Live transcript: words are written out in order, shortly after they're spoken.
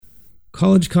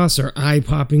College costs are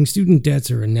eye-popping, student debts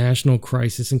are a national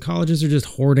crisis, and colleges are just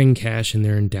hoarding cash in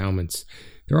their endowments.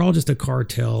 They're all just a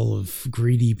cartel of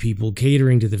greedy people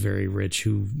catering to the very rich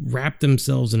who wrap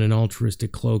themselves in an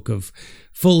altruistic cloak of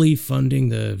fully funding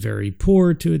the very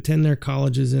poor to attend their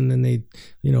colleges, and then they,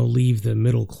 leave the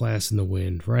middle class in the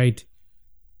wind, right?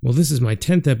 Well, this is my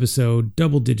 10th episode,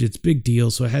 double digits, big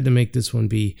deal, so I had to make this one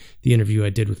be the interview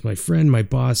I did with my friend, my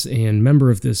boss, and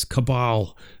member of this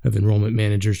cabal of enrollment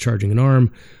managers charging an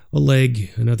arm, a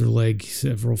leg, another leg,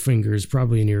 several fingers,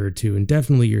 probably an ear or two, and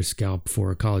definitely your scalp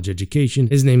for a college education.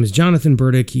 His name is Jonathan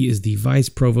Burdick. He is the Vice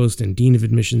Provost and Dean of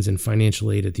Admissions and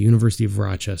Financial Aid at the University of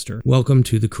Rochester. Welcome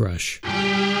to The Crush.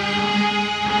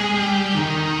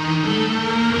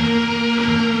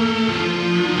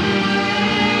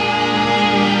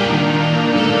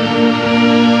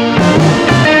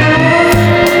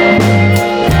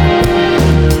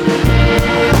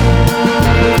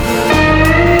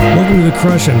 Welcome to The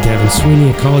Crush. I'm Gavin Sweeney,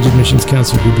 a college admissions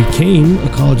counselor who became a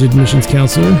college admissions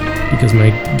counselor because my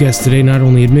guest today not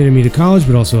only admitted me to college,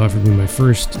 but also offered me my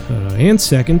first and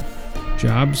second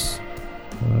jobs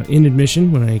in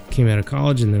admission when I came out of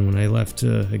college, and then when I left,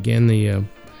 again, the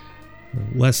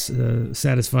less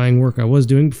satisfying work I was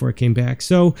doing before I came back.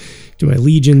 So to my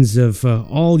legions of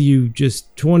all you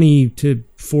just 20 to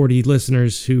 40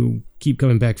 listeners who keep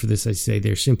coming back for this, I say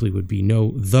there simply would be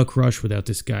no The Crush without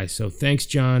this guy. So thanks,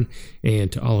 John,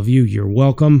 and to all of you, you're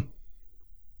welcome.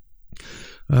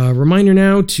 Reminder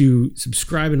now to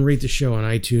subscribe and rate the show on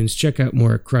iTunes. Check out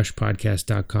more at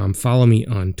crushpodcast.com. Follow me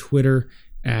on Twitter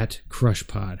at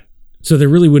crushpod. So there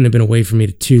really wouldn't have been a way for me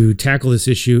to tackle this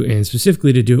issue, and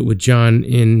specifically to do it with John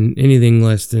in anything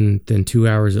less than 2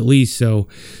 hours at least. So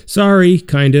sorry,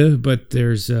 but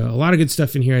there's a lot of good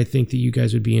stuff in here I think that you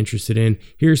guys would be interested in.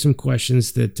 Here are some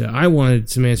questions that I wanted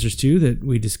some answers to that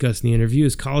we discussed in the interview.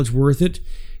 Is college worth it?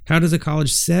 How does a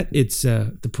college set its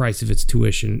the price of its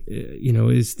tuition?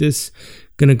 Is this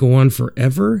going to go on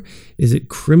forever? Is it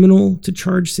criminal to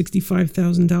charge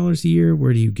 $65,000 a year?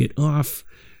 Where do you get off?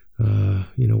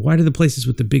 Why do the places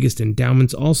with the biggest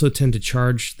endowments also tend to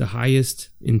charge the highest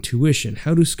in tuition?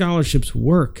 How do scholarships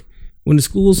work? When a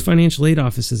school's financial aid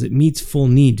office says it meets full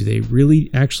need, do they really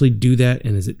actually do that?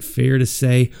 And is it fair to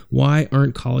say, why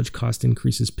aren't college cost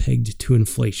increases pegged to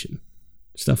inflation?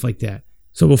 Stuff like that.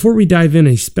 So before we dive in,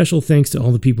 a special thanks to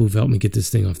all the people who've helped me get this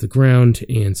thing off the ground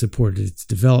and supported its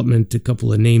development. A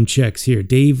couple of name checks here.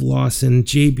 Dave Lawson,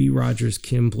 JB Rogers,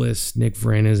 Kim Bliss, Nick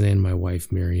Vranas, and my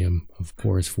wife Miriam, of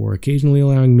course, for occasionally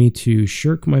allowing me to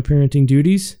shirk my parenting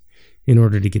duties in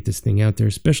order to get this thing out there.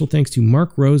 Special thanks to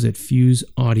Mark Rose at Fuse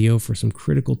Audio for some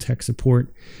critical tech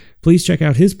support. Please check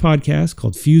out his podcast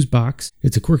called Fusebox.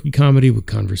 It's a quirky comedy with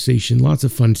conversation, lots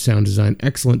of fun sound design,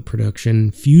 excellent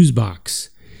production. Fusebox.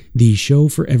 The show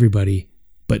for everybody,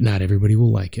 but not everybody will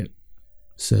like it,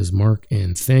 says Mark.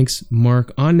 And thanks,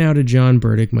 Mark. On now to John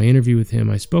Burdick, my interview with him.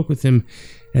 I spoke with him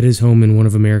at his home in one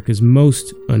of America's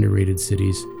most underrated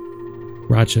cities,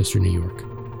 Rochester, New York.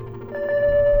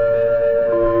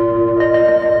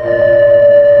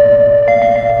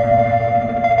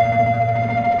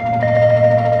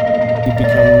 You've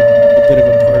become a bit of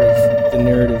a part of the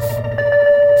narrative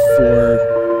for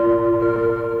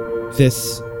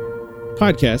this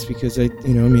podcast because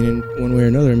in one way or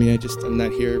another, I'm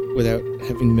not here without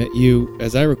having met you,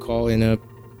 as I recall, in a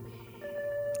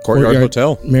Courtyard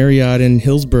Hotel Marriott in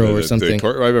Hillsborough or something. The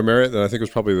Courtyard Marriott, and I think it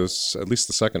was probably at least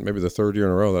the second, maybe the third year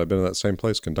in a row that I've been in that same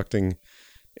place conducting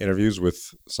interviews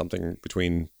with something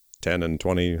between 10 and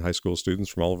 20 high school students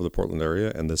from all over the Portland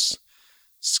area, and this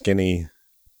skinny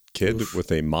kid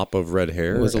with a mop of red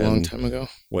hair. It was a long time ago.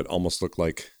 What almost looked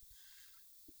like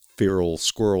feral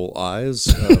squirrel eyes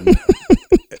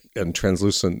and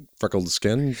translucent freckled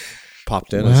skin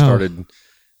popped in and started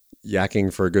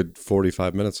yakking for a good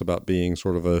 45 minutes about being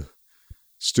sort of a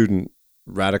student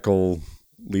radical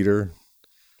leader,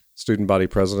 student body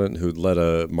president who'd led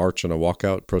a march and a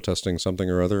walkout protesting something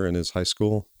or other in his high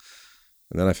school.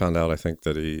 And then I found out, I think,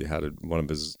 that he had one of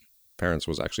his parents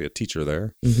was actually a teacher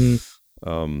there.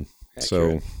 Mm-hmm.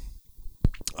 So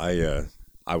I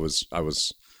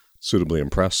was suitably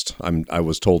impressed. I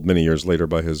was told many years later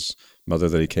by his mother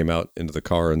that he came out into the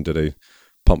car and did a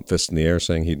pump fist in the air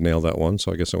saying he'd nailed that one.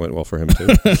 So I guess it went well for him too.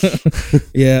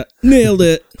 Yeah, nailed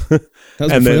it.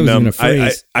 And then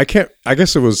I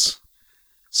guess it was,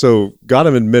 so got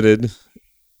him admitted.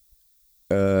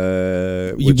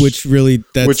 Which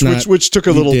took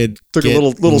a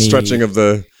little stretching of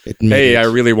the hey, I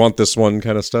really want this one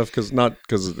kind of stuff, because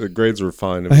the grades were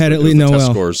fine. I had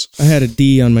scores. I had a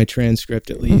D on my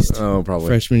transcript at least. Oh, probably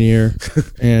freshman year,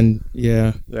 and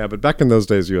yeah. But back in those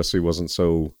days, USC wasn't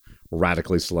so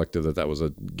radically selective that was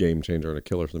a game changer and a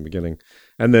killer from the beginning.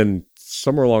 And then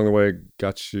somewhere along the way,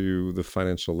 got you the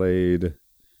financial aid.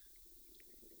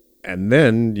 And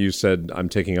then you said, I'm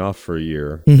taking off for a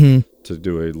year to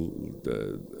do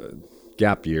a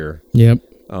gap year. Yep.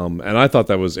 And I thought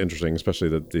that was interesting,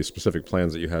 especially the specific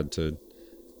plans that you had to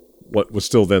what was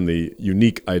still then the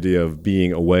unique idea of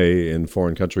being away in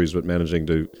foreign countries, but managing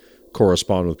to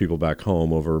correspond with people back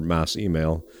home over mass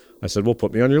email. I said, well,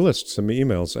 put me on your list. Send me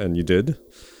emails. And you did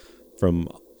from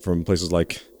places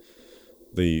like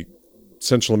the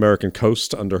Central American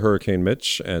coast under Hurricane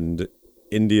Mitch and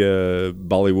India,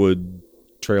 Bollywood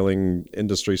trailing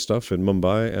industry stuff in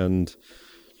Mumbai and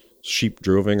sheep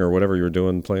droving or whatever you were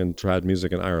doing, playing trad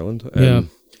music in Ireland. And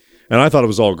I thought it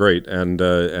was all great.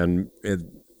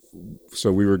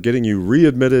 So we were getting you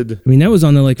readmitted. I mean, that was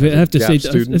on the, I have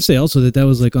to say also that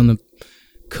was like on the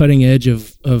cutting edge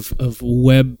of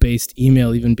web-based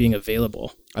email even being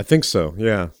available. I think so.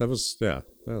 Yeah. That was,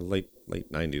 late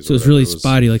 90s. So it was really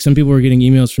spotty. Like some people were getting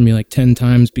emails from me like 10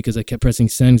 times because I kept pressing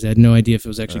send because I had no idea if it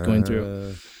was actually going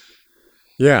through.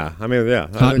 Yeah. I mean, yeah.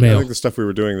 Hotmail. I think the stuff we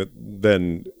were doing that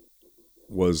then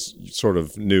was sort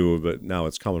of new, but now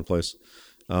it's commonplace.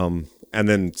 And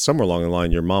then somewhere along the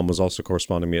line, your mom was also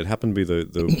corresponding with me. It happened to be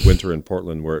the winter in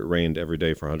Portland where it rained every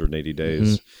day for 180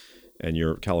 days, and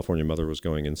your California mother was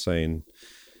going insane,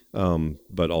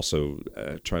 but also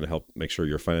trying to help make sure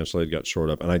your financial aid got shored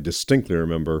up. And I distinctly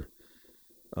remember,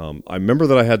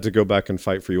 that I had to go back and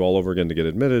fight for you all over again to get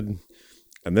admitted.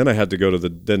 And then I had to go to the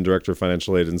then director of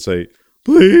financial aid and say,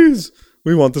 please,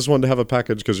 we want this one to have a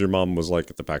package, because your mom was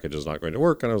like, the package is not going to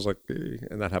work. And I was like,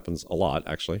 and that happens a lot,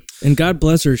 actually. And God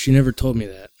bless her, she never told me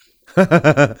that.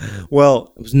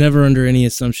 Well, I was never under any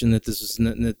assumption that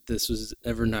this was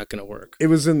ever not going to work. It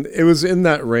was in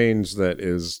that range that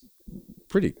is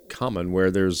pretty common,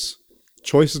 where there's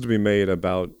choices to be made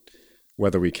about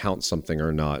whether we count something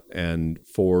or not. And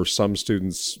for some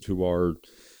students who are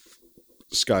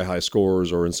sky high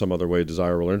scores or in some other way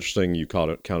desirable or interesting, you count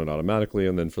it automatically.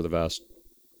 And then for the vast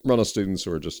run of students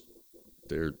who are just,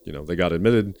 they got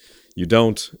admitted, you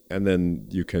don't, and then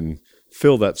you can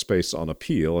fill that space on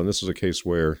appeal. And this was a case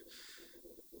where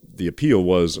the appeal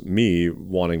was me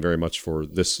wanting very much for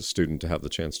this student to have the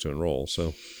chance to enroll.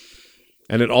 So,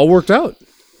 and it all worked out.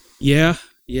 Yeah,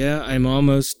 I'm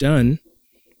almost done.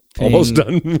 Almost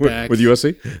done with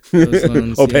USC? Those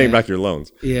loans, paying back your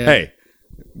loans. Yeah. Hey,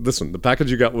 listen, the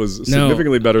package you got was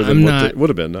significantly better than what it would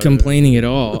have been. Complaining at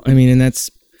all. I mean, and that's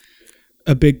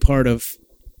a big part of,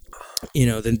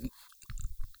 the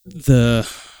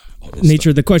nature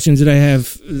of the questions that I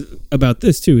have about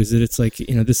this too, is that it's like,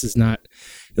 this is not,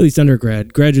 at least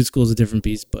graduate school is a different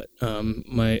beast, but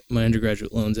my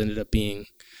undergraduate loans ended up being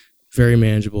very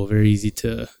manageable, very easy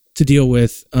to deal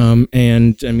with.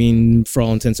 And I mean, for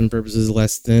all intents and purposes,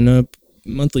 less than a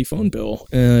monthly phone bill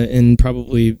in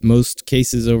probably most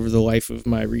cases over the life of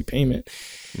my repayment.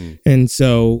 And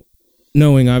so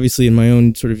knowing obviously in my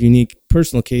own sort of unique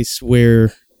personal case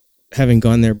where having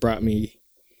gone there brought me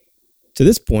to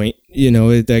this point,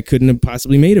 that couldn't have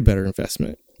possibly made a better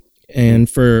investment. And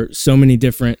for so many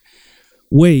different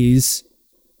ways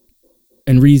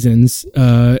and reasons,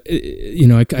 I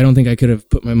don't think I could have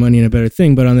put my money in a better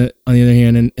thing. But on the other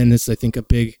hand, and this, I think, a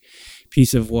big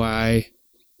piece of what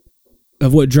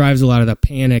drives a lot of the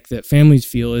panic that families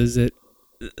feel is that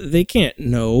they can't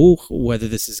know whether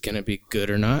this is going to be good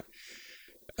or not.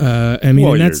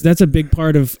 That's a big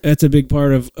part of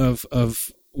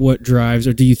what drives,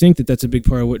 or do you think that that's a big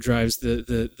part of what drives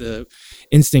the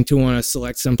instinct to want to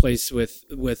select someplace with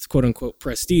quote unquote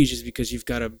prestige, is because you've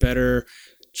got a better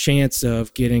chance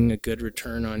of getting a good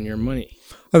return on your money?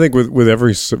 I think with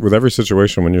every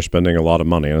situation, when you're spending a lot of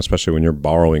money, and especially when you're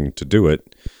borrowing to do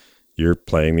it, you're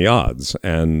playing the odds,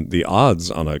 and the odds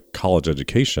on a college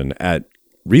education at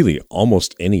really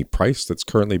almost any price that's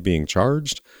currently being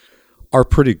charged are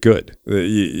pretty good.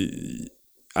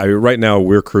 Right now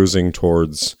we're cruising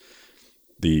towards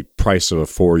the price of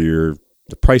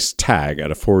the price tag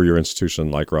at a 4-year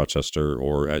institution like Rochester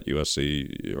or at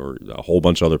USC or a whole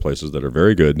bunch of other places that are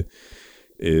very good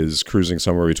is cruising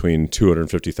somewhere between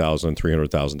 $250,000 and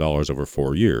 $300,000 over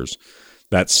 4 years.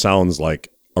 That sounds like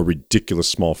a ridiculous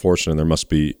small fortune, and there must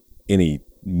be any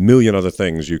million other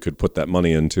things you could put that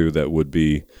money into that would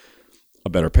be a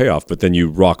better payoff. But then you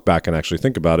rock back and actually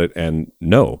think about it, and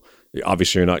no,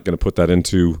 obviously you're not going to put that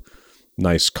into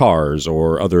nice cars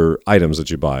or other items that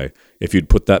you buy. If you'd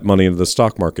put that money into the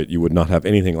stock market, you would not have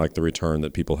anything like the return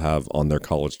that people have on their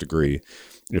college degree.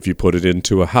 If you put it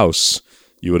into a house,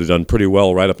 you would have done pretty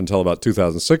well right up until about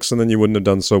 2006, and then you wouldn't have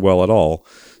done so well at all.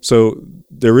 So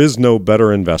there is no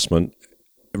better investment.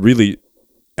 Really,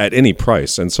 at any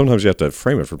price. And sometimes you have to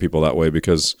frame it for people that way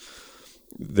because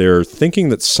they're thinking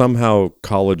that somehow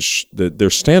college, that their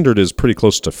standard is pretty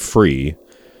close to free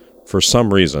for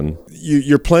some reason.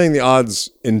 You're playing the odds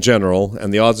in general,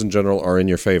 and the odds in general are in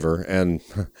your favor. And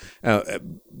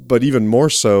but even more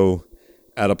so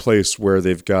at a place where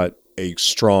they've got a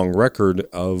strong record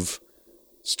of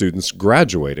students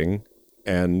graduating.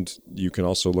 And you can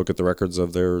also look at the records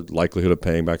of their likelihood of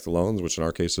paying back the loans, which in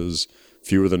our case is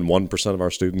fewer than 1% of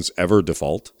our students ever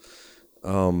default.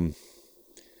 And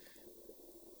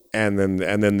then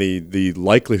the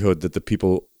likelihood that the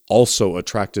people also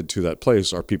attracted to that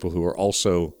place are people who are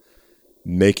also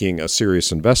making a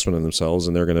serious investment in themselves,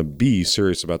 and they're going to be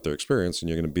serious about their experience, and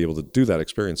you're going to be able to do that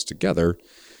experience together.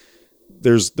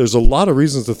 There's a lot of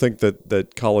reasons to think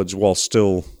that college, while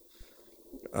still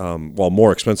while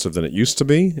more expensive than it used to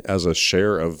be as a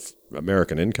share of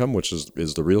American income, which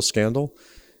is the real scandal,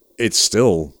 it's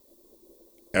still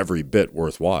every bit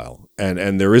worthwhile.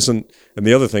 And there isn't, and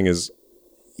the other thing is,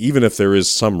 even if there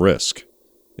is some risk,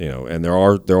 and there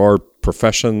are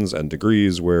professions and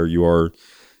degrees where you are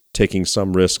taking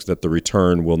some risk that the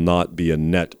return will not be a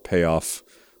net payoff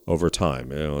over time.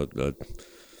 There's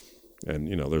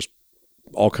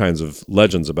all kinds of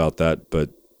legends about that,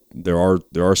 but there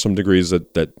are some degrees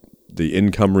that the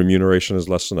income remuneration is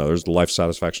less than others. The life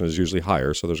satisfaction is usually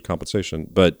higher, so there's a compensation.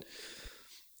 But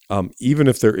even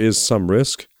if there is some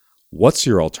risk, what's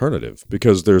your alternative?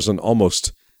 Because there's an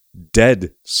almost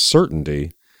dead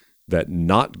certainty that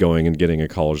not going and getting a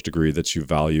college degree that you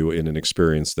value in an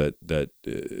experience that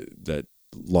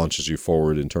launches you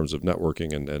forward in terms of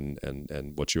networking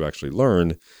and what you actually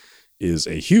learn is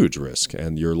a huge risk,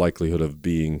 and your likelihood of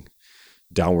being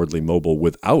downwardly mobile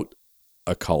without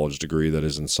a college degree that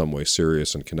is in some way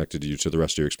serious and connected you to the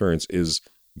rest of your experience is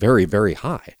very, very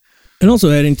high. And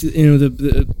also adding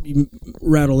to, you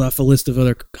rattled off a list of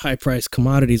other high-priced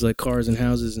commodities like cars and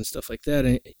houses and stuff like that.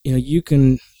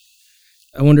 And,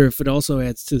 I wonder if it also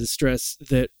adds to the stress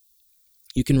that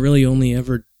you can really only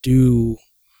ever do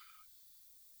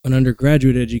an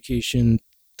undergraduate education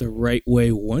the right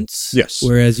way once. Yes.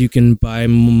 Whereas you can buy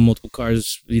multiple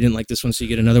cars. You didn't like this one, so you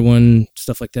get another one,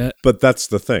 stuff like that. But that's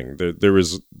the thing.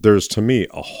 There's to me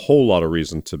a whole lot of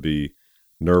reason to be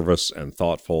nervous and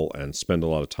thoughtful and spend a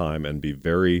lot of time and be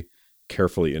very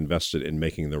carefully invested in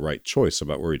making the right choice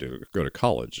about where you go to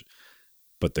college.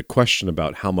 But the question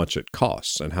about how much it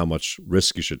costs and how much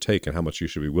risk you should take and how much you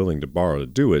should be willing to borrow to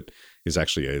do it is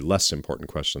actually a less important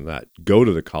question than that. Go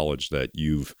to the college that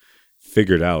you've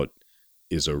figured out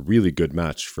is a really good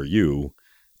match for you,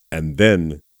 and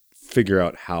then figure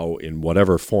out how, in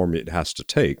whatever form it has to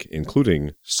take,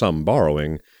 including some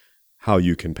borrowing, how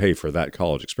you can pay for that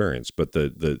college experience. But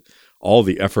all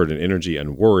the effort and energy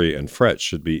and worry and fret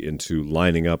should be into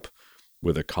lining up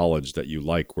with a college that you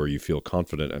like, where you feel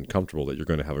confident and comfortable that you're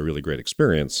going to have a really great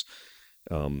experience.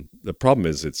 The problem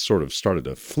is it's sort of started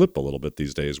to flip a little bit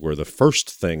these days, where the first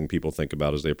thing people think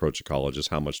about as they approach a college is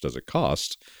how much does it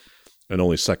cost? And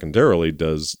only secondarily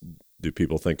do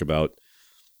people think about,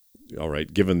 all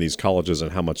right, given these colleges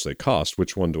and how much they cost,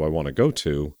 which one do I want to go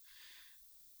to?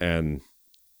 And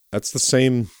that's the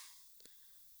same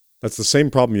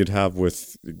problem you'd have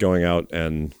with going out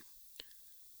and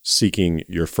seeking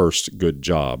your first good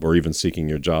job, or even seeking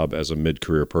your job as a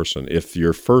mid-career person. If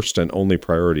your first and only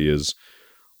priority is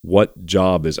what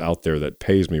job is out there that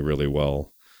pays me really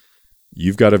well,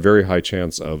 you've got a very high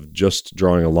chance of just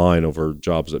drawing a line over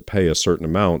jobs that pay a certain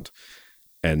amount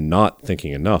and not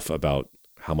thinking enough about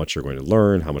how much you're going to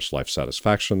learn, how much life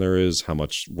satisfaction there is, how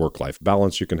much work-life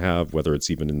balance you can have, whether it's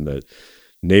even in the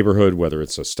neighborhood, whether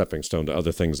it's a stepping stone to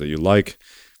other things that you like.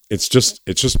 It's just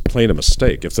plain a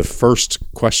mistake. If the first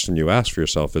question you ask for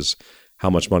yourself is how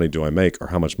much money do I make or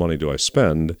how much money do I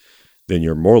spend, then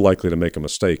you're more likely to make a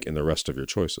mistake in the rest of your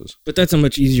choices. But that's a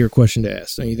much easier question to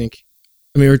ask, don't you think?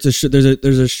 I mean,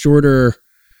 there's a shorter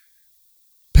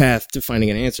path to finding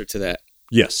an answer to that.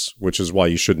 Yes, which is why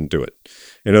you shouldn't do it.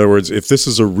 In other words, if this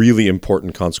is a really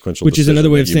important consequential which is another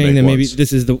way of saying that maybe once,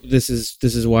 this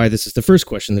is why this is the first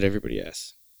question that everybody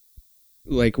asks.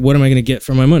 Like, what am I going to get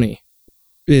for my money?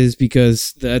 Is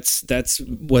because that's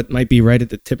what might be right at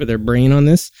the tip of their brain on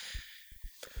this.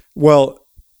 Well,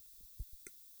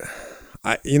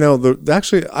 I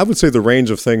would say the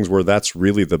range of things where that's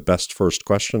really the best first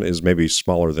question is maybe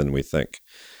smaller than we think.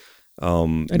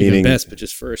 Not even best, but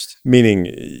just first.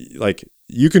 Meaning, like,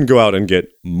 you can go out and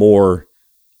get more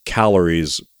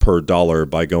calories per dollar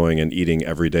by going and eating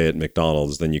every day at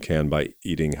McDonald's than you can by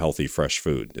eating healthy, fresh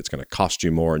food. It's going to cost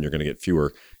you more, and you're going to get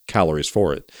fewer calories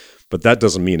for it. but that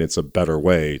doesn't mean it's a better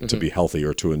way to be healthy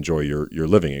or to enjoy your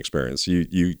living experience.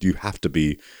 You have to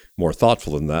be more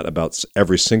thoughtful than that about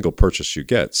every single purchase you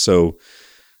get. So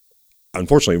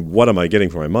unfortunately, what am I getting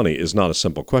for my money is not a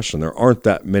simple question. There aren't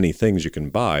that many things you can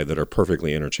buy that are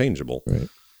perfectly interchangeable. Right.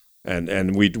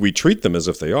 And we treat them as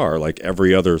if they are. Like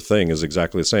every other thing is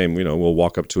exactly the same. We'll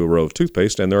walk up to a row of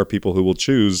toothpaste, and there are people who will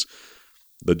choose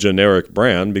the generic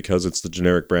brand because it's the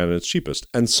generic brand and it's cheapest.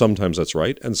 And sometimes that's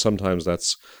right, and sometimes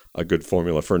that's a good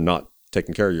formula for not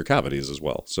taking care of your cavities as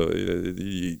well. So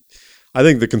I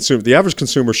think the average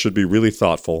consumer should be really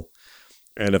thoughtful.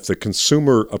 And if the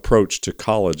consumer approach to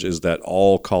college is that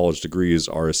all college degrees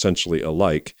are essentially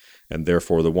alike, and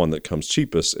therefore the one that comes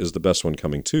cheapest is the best one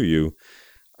coming to you,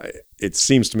 it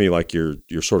seems to me like you're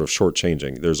sort of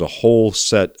shortchanging. There's a whole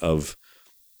set of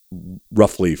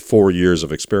roughly 4 years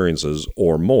of experiences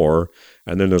or more,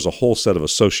 and then there's a whole set of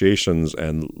associations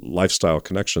and lifestyle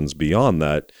connections beyond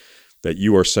that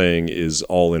you are saying is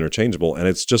all interchangeable, and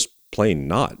it's just plain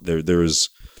not. There is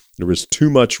too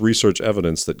much research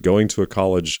evidence that going to a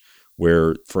college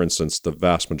where, for instance, the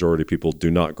vast majority of people do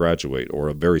not graduate, or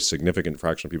a very significant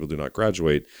fraction of people do not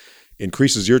graduate,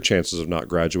 increases your chances of not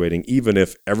graduating, even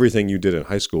if everything you did in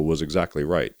high school was exactly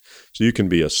right. So you can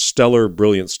be a stellar,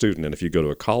 brilliant student, and if you go to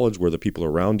a college where the people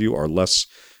around you are less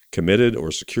committed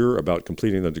or secure about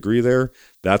completing the degree there,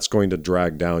 that's going to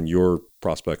drag down your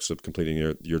prospects of completing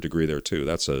your degree there too.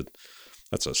 That's a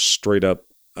straight up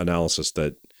analysis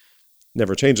that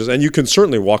never changes. And you can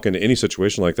certainly walk into any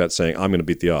situation like that saying, I'm going to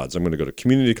beat the odds. I'm going to go to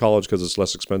community college because it's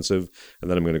less expensive,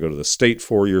 and then I'm going to go to the state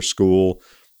 4-year school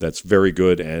that's very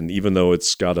good, and even though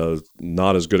it's got a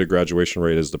not as good a graduation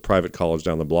rate as the private college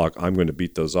down the block, I'm going to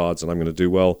beat those odds and I'm going to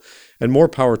do well. And more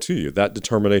power to you. That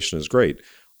determination is great.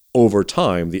 Over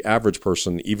time, the average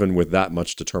person, even with that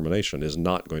much determination, is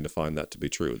not going to find that to be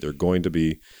true. They're going to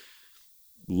be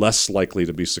less likely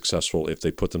to be successful if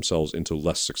they put themselves into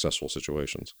less successful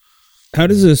situations. How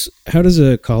does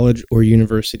a college or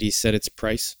university set its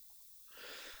price?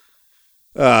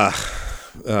 I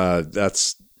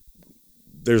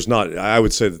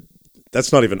would say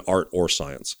that's not even art or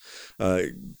science.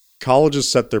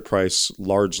 Colleges set their price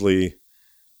largely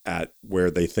at where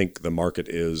they think the market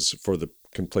is for the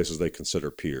places they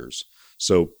consider peers.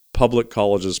 So public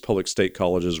state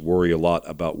colleges worry a lot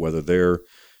about whether they're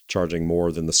charging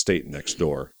more than the state next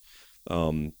door.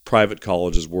 Private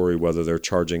colleges worry whether they're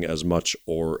charging as much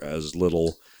or as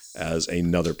little as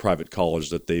another private college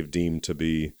that they've deemed to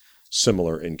be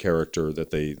similar in character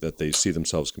that they see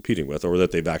themselves competing with, or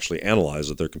that they've actually analyzed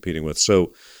that they're competing with.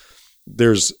 So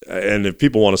and if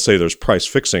people want to say there's price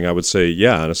fixing, I would say,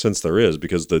 yeah, in a sense there is,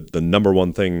 because the number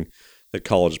one thing that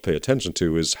colleges pay attention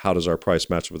to is how does our price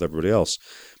match up with everybody else?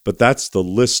 But that's the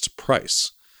list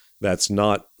price. That's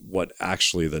not what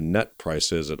actually the net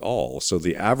price is at all. So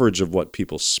the average of what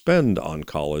people spend on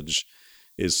college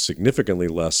is significantly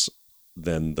less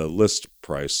than the list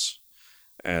price.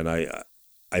 And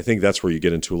I think that's where you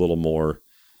get into a little more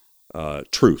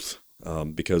truth,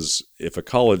 because if a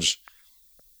college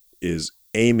is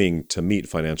aiming to meet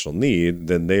financial need,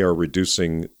 then they are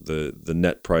reducing the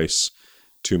net price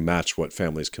to match what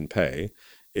families can pay.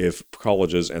 If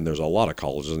colleges, and there's a lot of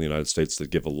colleges in the United States that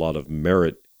give a lot of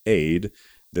merit aid,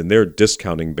 then they're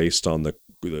discounting based on the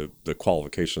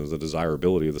qualifications, the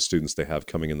desirability of the students they have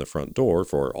coming in the front door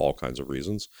for all kinds of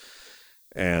reasons.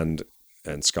 And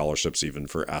scholarships even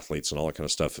for athletes and all that kind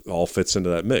of stuff all fits into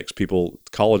that mix.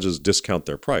 Colleges discount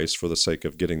their price for the sake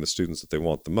of getting the students that they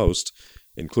want the most,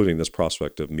 including this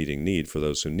prospect of meeting need for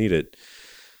those who need it.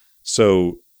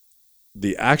 So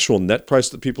the actual net price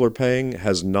that people are paying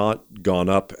has not gone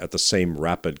up at the same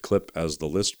rapid clip as the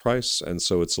list price. And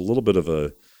so it's a little bit of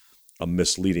a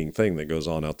misleading thing that goes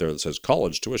on out there that says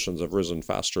college tuitions have risen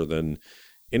faster than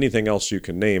anything else you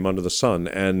can name under the sun.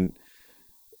 And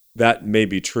that may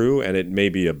be true, and it may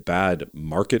be a bad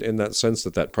market in that sense,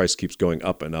 that price keeps going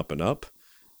up and up and up.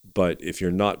 But if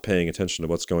you're not paying attention to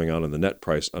what's going on in the net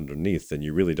price underneath, then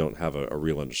you really don't have a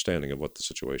real understanding of what the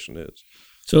situation is.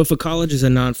 So if a college is a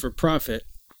non-for-profit,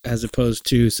 as opposed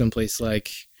to someplace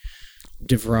like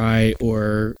DeVry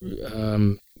or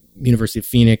University of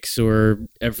Phoenix or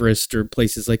Everest or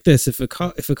places like this, if a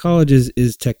college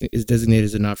is designated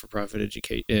as a not-for-profit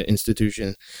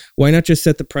institution, why not just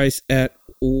set the price at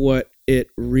what it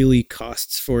really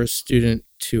costs for a student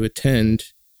to attend,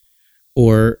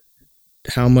 or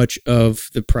how much of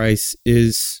the price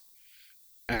is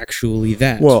actually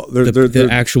that? Well, the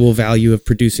actual value of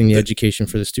producing the education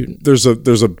for the student. There's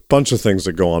a bunch of things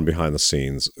that go on behind the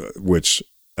scenes, which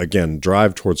again,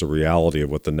 drive towards a reality of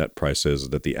what the net price is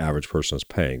that the average person is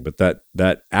paying. But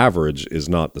that average is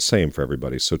not the same for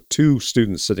everybody. So two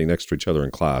students sitting next to each other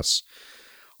in class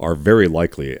are very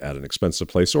likely at an expensive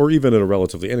place, or even at a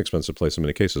relatively inexpensive place in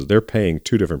many cases. They're paying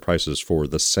two different prices for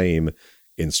the same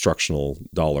instructional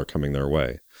dollar coming their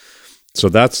way. So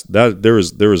there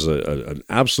is an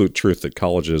absolute truth that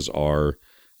colleges are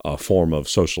a form of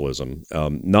socialism.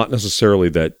 Not necessarily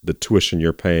that the tuition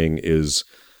you're paying is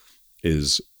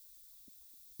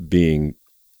being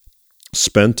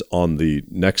spent on the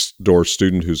next door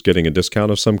student who's getting a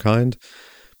discount of some kind,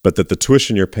 but that the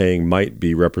tuition you're paying might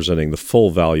be representing the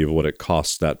full value of what it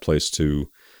costs that place to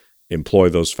employ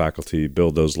those faculty,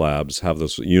 build those labs, have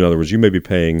those. In other words, you may be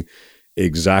paying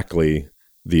exactly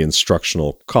the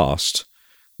instructional cost,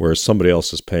 whereas somebody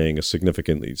else is paying a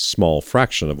significantly small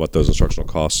fraction of what those instructional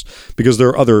costs, because there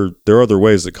are other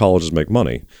ways that colleges make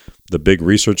money. The big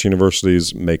research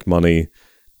universities make money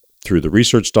through the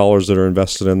research dollars that are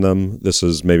invested in them. This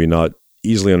is maybe not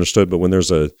easily understood, but when there's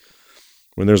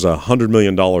 $100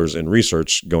 million in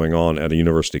research going on at a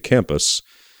university campus,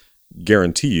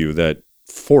 guarantee you that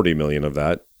 40 million of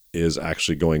that is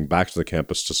actually going back to the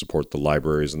campus to support the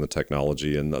libraries and the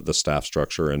technology and the staff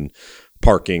structure and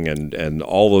parking and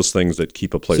all those things that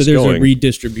keep a place going. So there's a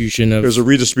redistribution of... There's a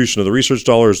redistribution of the research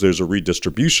dollars. There's a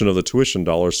redistribution of the tuition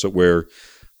dollars, so where,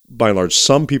 by and large,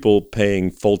 some people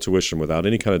paying full tuition without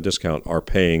any kind of discount are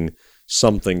paying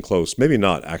something close, maybe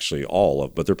not actually all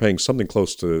of, but they're paying something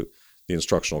close to the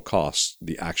instructional costs,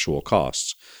 the actual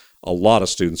costs. A lot of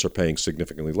students are paying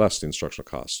significantly less the instructional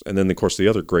costs. And then, of course, the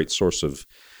other great source of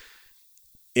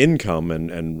income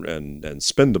and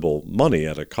spendable money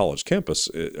at a college campus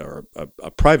or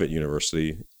a private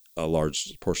university, a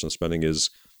large portion of spending is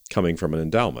coming from an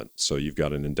endowment. So you've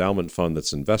got an endowment fund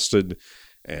that's invested,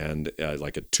 and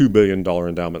like a $2 billion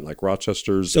endowment like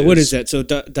Rochester's. So what is that? So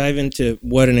dive into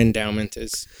what an endowment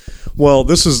is. Well,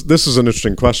 this is an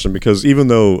interesting question, because even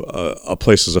though a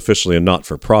place is officially a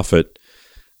not-for-profit,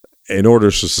 in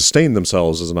order to sustain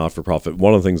themselves as a not-for-profit,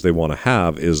 one of the things they want to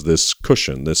have is this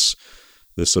cushion, this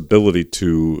ability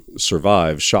to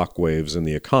survive shockwaves in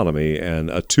the economy.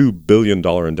 And a $2 billion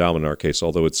endowment in our case,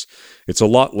 although it's a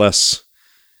lot less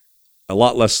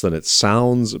than it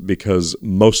sounds, because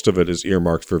most of it is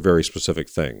earmarked for very specific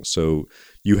things. So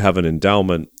you have an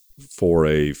endowment for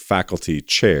a faculty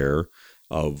chair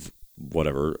of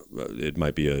whatever, it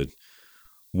might be a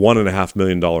 $1.5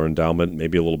 million endowment,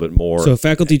 maybe a little bit more. So a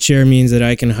faculty chair means that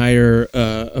I can hire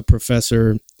a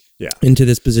professor into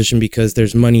this position because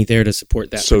there's money there to support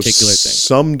that particular thing.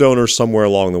 Some donor somewhere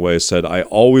along the way said, I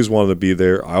always wanted to be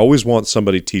there. I always want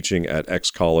somebody teaching at X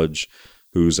college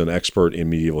who's an expert in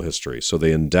medieval history. So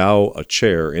they endow a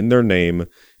chair in their name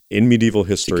in medieval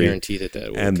history. To guarantee that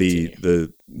will and continue.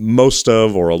 the most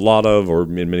of, or a lot of, or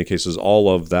in many cases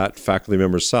all of that faculty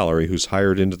member's salary who's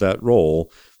hired into that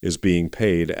role is being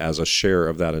paid as a share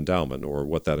of that endowment, or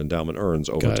what that endowment earns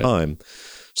over time.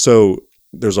 So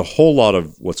there's a whole lot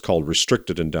of what's called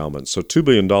restricted endowments. So $2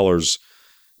 billion,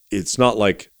 it's not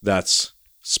like that's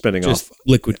spending just off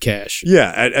liquid cash.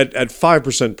 Yeah, at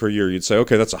 5% per year, you'd say,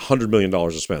 okay, that's $100 million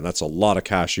to spend. That's a lot of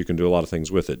cash. You can do a lot of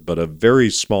things with it. But a very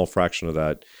small fraction of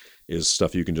that is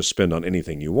stuff you can just spend on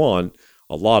anything you want.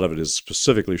 A lot of it is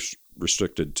specifically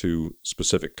restricted to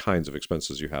specific kinds of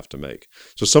expenses you have to make.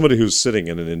 So somebody who's sitting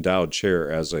in an endowed chair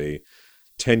as a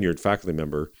tenured faculty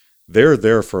member, they're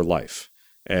there for life.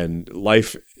 And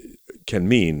life can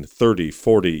mean 30,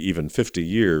 40, even 50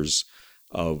 years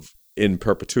of in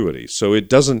perpetuity. So it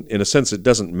doesn't, in a sense, it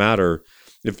doesn't matter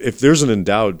if there's an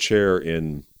endowed chair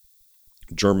in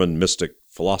German mystic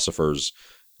philosophers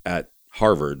at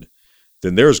Harvard,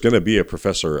 then there's going to be a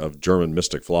professor of German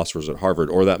mystic philosophers at Harvard,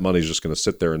 or that money's just going to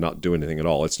sit there and not do anything at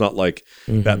all. It's not like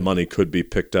that money could be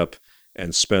picked up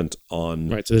and spent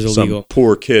on some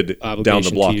poor kid down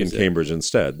the block in Cambridge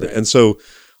instead. Right. And so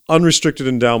unrestricted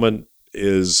endowment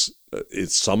is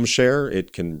it's some share.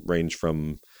 It can range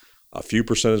from a few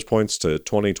percentage points to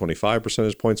 20, 25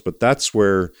 percentage points, but that's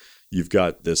where you've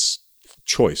got this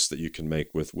choice that you can make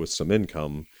with some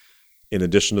income in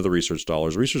addition to the research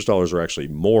dollars. Research dollars are actually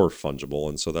more fungible,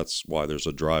 and so that's why there's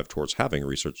a drive towards having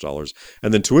research dollars.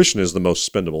 And then tuition is the most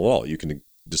spendable of all. You can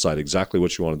decide exactly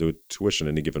what you want to do with tuition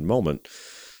at any given moment.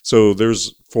 So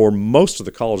there's, for most of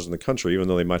the colleges in the country, even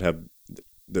though they might have,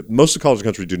 most of the colleges in the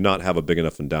country do not have a big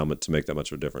enough endowment to make that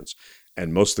much of a difference.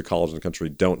 And most of the colleges in the country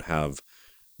don't have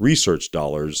research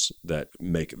dollars that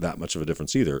make that much of a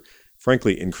difference either.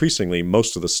 Frankly, increasingly,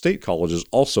 most of the state colleges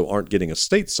also aren't getting a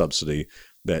state subsidy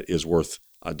that is worth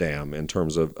a damn in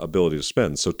terms of ability to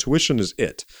spend. So tuition is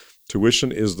it.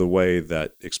 Tuition is the way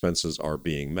that expenses are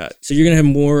being met. So you're going to have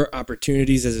more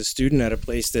opportunities as a student at a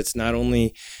place that's not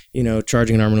only,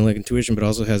 charging an arm and a leg in tuition, but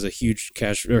also has a huge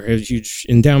cash or a huge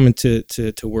endowment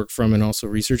to work from, and also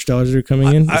research dollars that are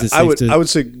coming in. I would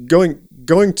say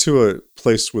going to a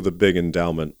place with a big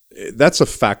endowment, that's a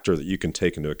factor that you can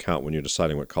take into account when you're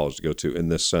deciding what college to go to. In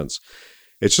this sense,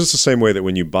 it's just the same way that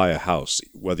when you buy a house,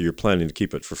 whether you're planning to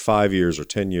keep it for 5 years or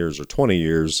 10 years or 20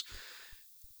 years.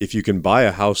 If you can buy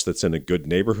a house that's in a good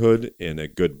neighborhood, in a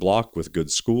good block with good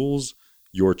schools,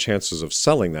 your chances of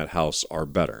selling that house are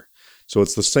better. So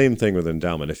it's the same thing with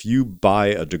endowment. If you buy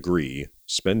a degree,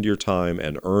 spend your time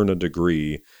and earn a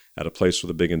degree at a place with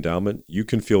a big endowment, you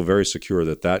can feel very secure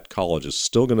that that college is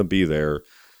still going to be there,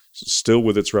 still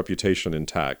with its reputation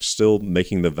intact, still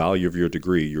making the value of your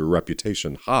degree, your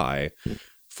reputation high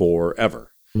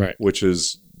forever. Right. Which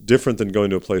is different than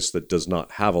going to a place that does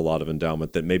not have a lot of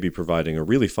endowment, that may be providing a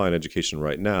really fine education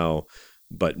right now,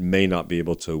 but may not be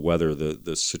able to weather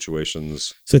the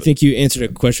situations. So I think you answered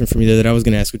a question for me there that I was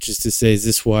going to ask, which is to say, is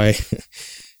this why,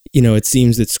 it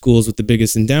seems that schools with the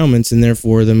biggest endowments and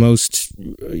therefore the most,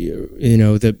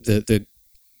 the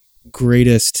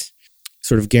greatest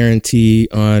sort of guarantee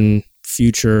on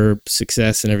future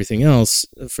success and everything else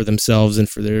for themselves and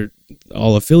for their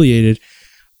all affiliated,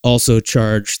 also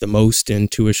charge the most in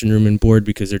tuition, room, and board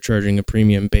because they're charging a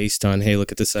premium based on, hey,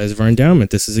 look at the size of our endowment.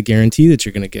 This is a guarantee that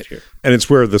you're going to get here. And it's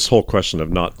where this whole question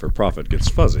of not-for-profit gets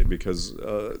fuzzy, because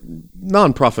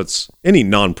nonprofits, any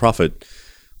nonprofit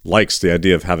likes the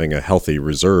idea of having a healthy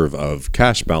reserve of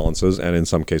cash balances and in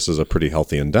some cases a pretty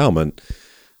healthy endowment.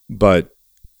 But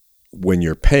when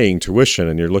you're paying tuition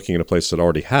and you're looking at a place that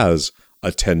already has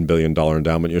a $10 billion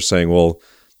endowment, you're saying, well,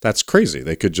 that's crazy.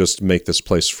 They could just make this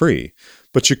place free.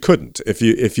 But you couldn't.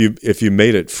 If you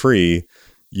made it free,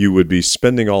 you would be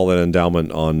spending all that endowment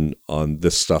on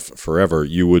this stuff forever.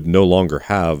 You would no longer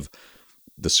have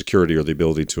the security or the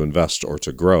ability to invest or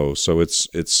to grow. So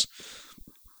it's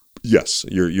yes,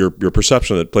 your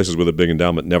perception that places with a big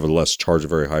endowment nevertheless charge a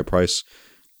very high price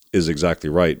is exactly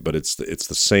right. But it's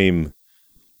the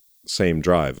same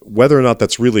drive. Whether or not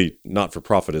that's really not for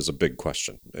profit is a big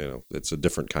question. It's a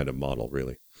different kind of model,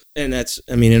 really. And that's,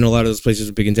 in a lot of those places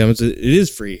with big endowments, it is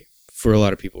free for a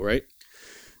lot of people, right?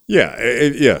 Yeah.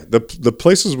 The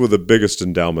places with the biggest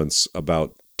endowments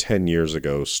about 10 years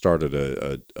ago started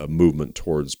a movement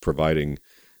towards providing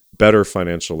better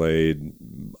financial aid,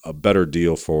 a better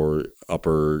deal for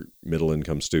upper middle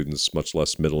income students, much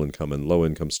less middle income and low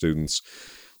income students.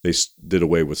 They did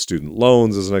away with student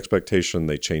loans as an expectation.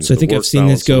 They changed. So I think I've seen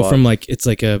this go from it's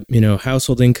like a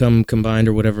household income combined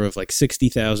or whatever of like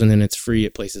 $60,000, and it's free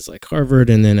at places like Harvard,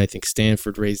 and then I think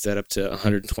Stanford raised that up to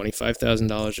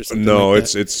 $125,000 or something. No,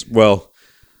 like it's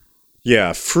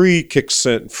free kicks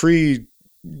in. Free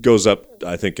goes up,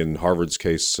 I think, in Harvard's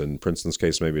case and Princeton's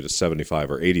case, maybe to $75,000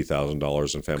 or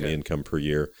 $80,000 in family income per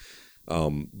year.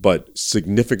 But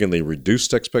significantly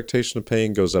reduced expectation of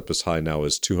paying goes up as high now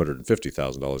as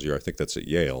 $250,000 a year. I think that's at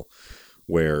Yale,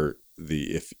 where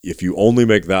if you only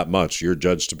make that much, you're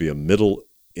judged to be a middle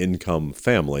income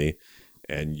family,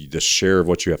 and the share of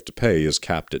what you have to pay is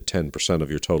capped at 10% of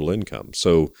your total income.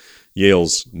 So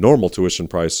Yale's normal tuition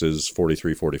price is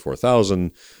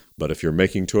 $44,000, but if you're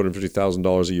making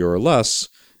 $250,000 a year or less,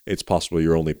 it's possible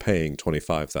you're only paying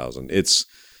 $25,000.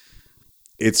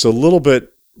 It's a little bit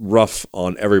rough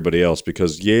on everybody else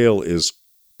because Yale is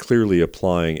clearly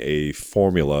applying a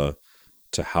formula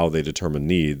to how they determine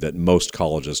need that most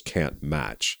colleges can't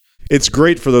match. It's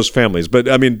great for those families, but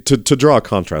to draw a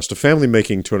contrast, a family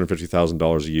making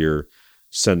 $250,000 a year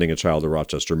sending a child to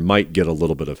Rochester might get a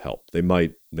little bit of help. They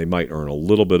might earn a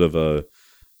little bit of a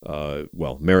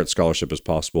merit scholarship is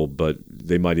possible, but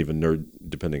they might even,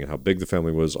 depending on how big the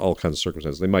family was, all kinds of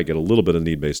circumstances, they might get a little bit of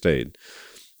need-based aid.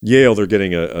 Yale, they're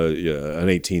getting an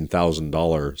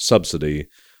 $18,000 subsidy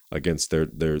against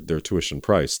their tuition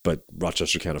price, but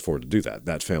Rochester can't afford to do that.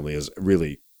 That family is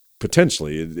really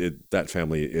that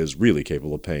family is really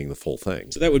capable of paying the full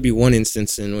thing. So that would be one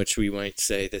instance in which we might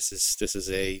say this is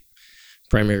a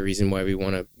primary reason why we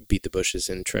want to beat the bushes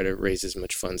and try to raise as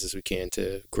much funds as we can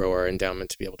to grow our endowment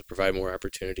to be able to provide more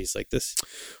opportunities like this.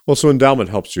 Well, so endowment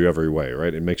helps you every way,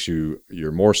 right? It makes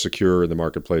you're more secure in the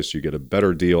marketplace. You get a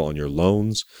better deal on your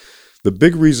loans. The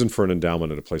big reason for an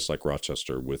endowment at a place like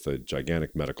Rochester with a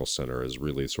gigantic medical center is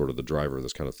really sort of the driver of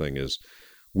this kind of thing is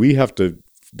we have to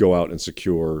go out and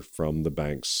secure from the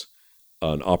banks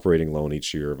an operating loan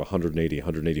each year of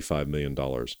 $185 million.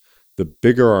 The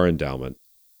bigger our endowment,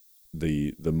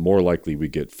 the more likely we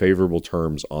get favorable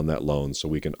terms on that loan so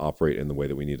we can operate in the way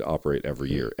that we need to operate every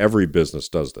year. Every business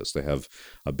does this. They have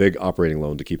a big operating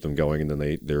loan to keep them going, and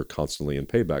then they're constantly in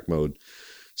payback mode.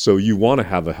 So you want to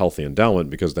have a healthy endowment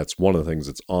because that's one of the things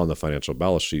that's on the financial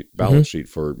balance sheet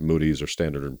for Moody's or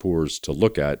Standard & Poor's to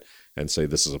look at and say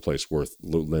this is a place worth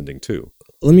lending to.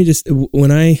 Let me just,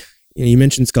 you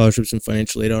mentioned scholarships and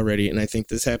financial aid already, and I think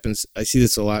this happens, I see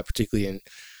this a lot, particularly in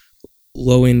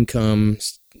low-income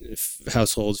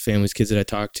households, families, kids that I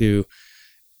talk to.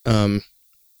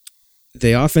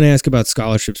 They often ask about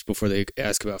scholarships before they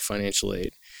ask about financial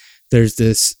aid. There's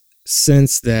this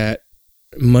sense that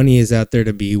money is out there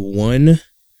to be won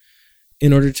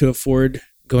in order to afford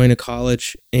going to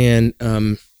college, and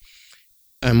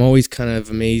I'm always kind of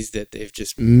amazed that they've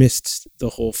just missed the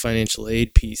whole financial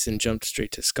aid piece and jumped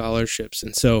straight to scholarships.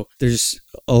 And so there's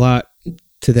a lot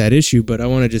to that issue, but I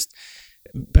want to just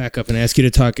back up and ask you to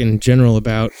talk in general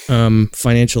about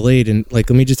financial aid. And let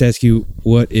me just ask you,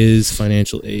 what is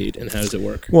financial aid and how does it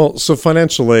work? Well, so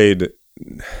financial aid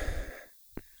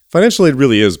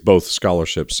really is both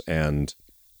scholarships and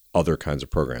other kinds of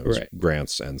programs, right.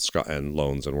 Grants and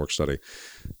loans and work study.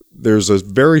 There's a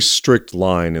very strict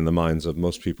line in the minds of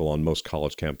most people on most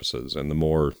college campuses, and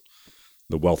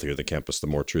the wealthier the campus, the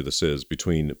more true this is,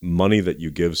 between money that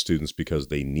you give students because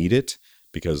they need it,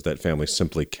 because that family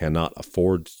simply cannot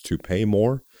afford to pay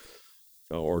more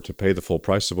or to pay the full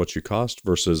price of what you cost,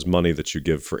 versus money that you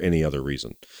give for any other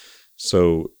reason.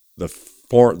 So the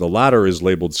latter is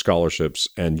labeled scholarships,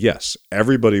 and yes,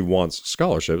 everybody wants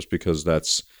scholarships because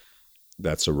that's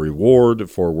a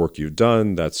reward for work you've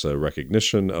done. That's a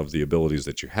recognition of the abilities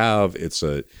that you have. It's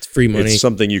free money. It's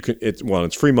something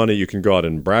it's free money. You can go out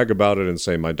and brag about it and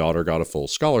say, my daughter got a full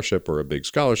scholarship or a big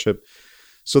scholarship.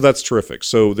 So that's terrific.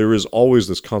 So there is always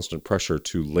this constant pressure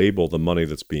to label the money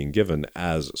that's being given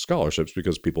as scholarships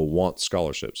because people want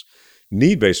scholarships.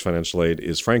 Need-based financial aid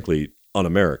is frankly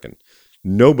un-American.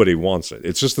 Nobody wants it.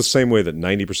 It's just the same way that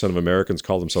 90% of Americans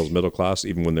call themselves middle class,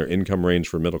 even when their income range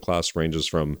for middle class ranges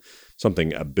from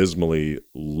something abysmally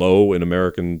low in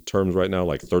American terms right now,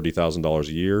 like $30,000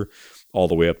 a year, all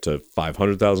the way up to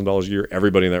 $500,000 a year.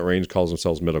 Everybody in that range calls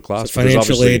themselves middle class. So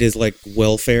financial aid is like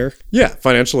welfare? Yeah,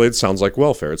 financial aid sounds like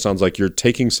welfare. It sounds like you're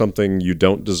taking something you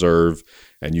don't deserve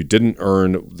and you didn't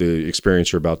earn the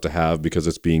experience you're about to have because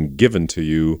it's being given to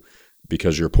you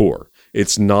because you're poor.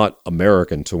 It's not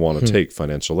American to want to take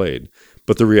financial aid.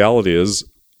 But the reality is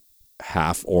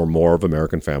half or more of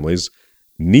American families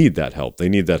need that help. They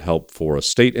need that help for a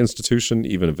state institution,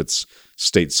 even if it's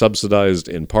state subsidized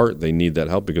in part. They need that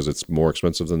help because it's more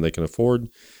expensive than they can afford.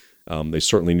 They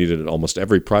certainly need it at almost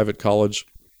every private college.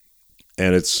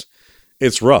 And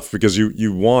it's rough because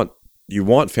you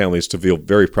want families to feel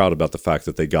very proud about the fact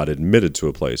that they got admitted to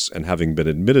a place. And having been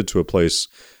admitted to a place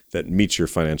that meets your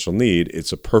financial need,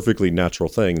 it's a perfectly natural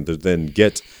thing to then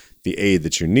get the aid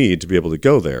that you need to be able to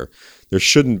go there. There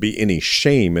shouldn't be any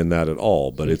shame in that at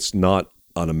all, but it's not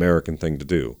an American thing to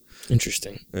do.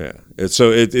 Interesting. Yeah.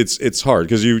 It's hard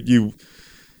because you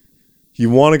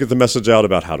want to get the message out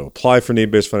about how to apply for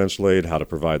need-based financial aid, how to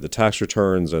provide the tax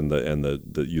returns and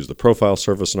the use the profile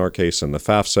service in our case and the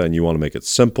FAFSA, and you want to make it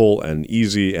simple and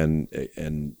easy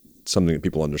and something that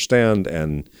people understand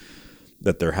and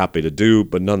that they're happy to do,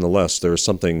 but nonetheless, there is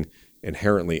something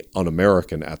inherently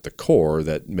un-American at the core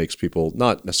that makes people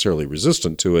not necessarily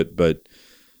resistant to it, but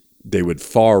they would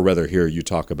far rather hear you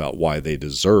talk about why they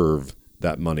deserve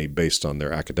that money based on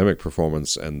their academic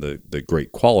performance and the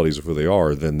great qualities of who they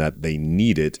are than that they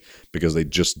need it because they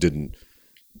just didn't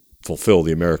fulfill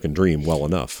the American dream well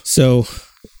enough. So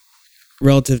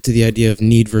relative to the idea of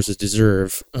need versus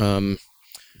deserve, on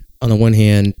the one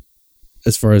hand,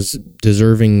 as far as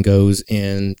deserving goes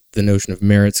and the notion of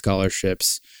merit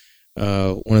scholarships,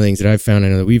 one of the things that I've found, I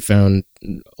know that we've found,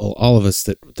 all of us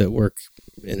that work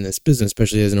in this business,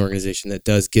 especially as an organization that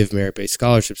does give merit-based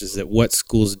scholarships, is that what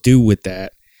schools do with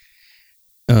that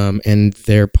and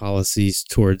their policies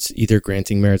towards either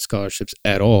granting merit scholarships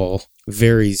at all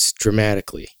varies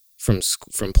dramatically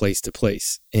from place to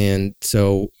place. And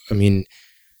so, I mean,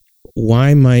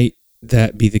 why might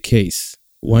that be the case?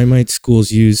 Why might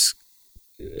schools use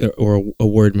or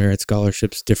award merit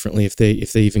scholarships differently if they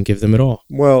even give them at all?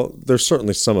 Well, there's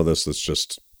certainly some of this that's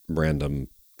just random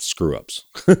screw-ups.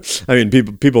 I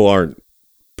mean, people aren't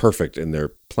perfect in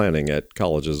their planning at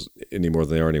colleges any more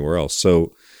than they are anywhere else.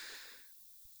 So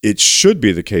it should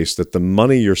be the case that the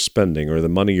money you're spending or the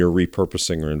money you're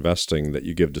repurposing or investing that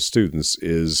you give to students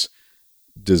is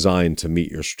designed to meet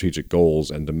your strategic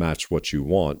goals and to match what you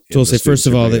want. So I'll say, first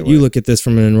of all, that you look at this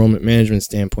from an enrollment management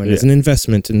standpoint as an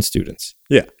investment in students.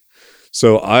 Yeah.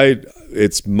 So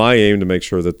it's my aim to make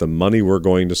sure that the money we're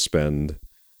going to spend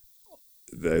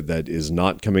that is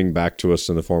not coming back to us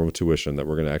in the form of tuition, that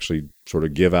we're going to actually sort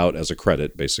of give out as a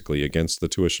credit, basically, against the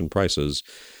tuition prices,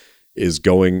 is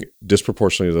going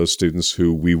disproportionately to those students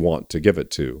who we want to give it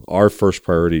to. Our first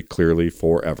priority, clearly,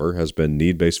 forever, has been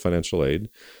need-based financial aid,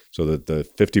 so that the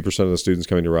 50% of the students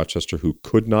coming to Rochester who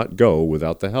could not go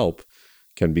without the help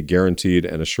can be guaranteed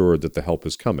and assured that the help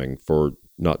is coming for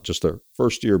not just their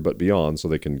first year, but beyond, so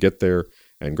they can get there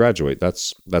and graduate.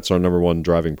 That's our number one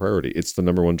driving priority. It's the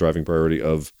number one driving priority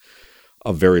of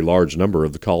a very large number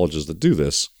of the colleges that do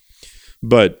this.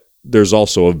 But there's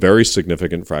also a very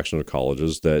significant fraction of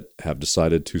colleges that have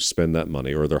decided to spend that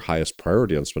money, or their highest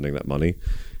priority on spending that money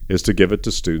is to give it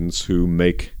to students who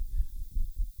make,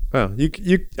 well, you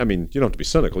don't have to be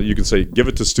cynical. You can say give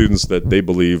it to students that they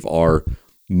believe are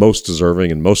most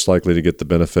deserving and most likely to get the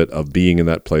benefit of being in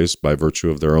that place by virtue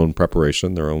of their own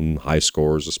preparation, their own high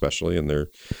scores especially, and their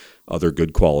other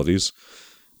good qualities.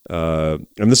 And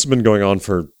this has been going on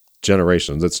for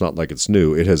generations. It's not like it's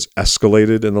new. It has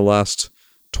escalated in the last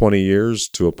 20 years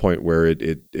to a point where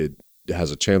it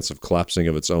has a chance of collapsing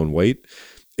of its own weight.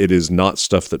 It is not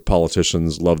stuff that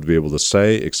politicians love to be able to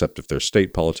say, except if they're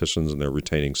state politicians and they're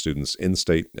retaining students in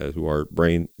state who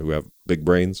have big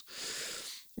brains.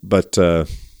 But it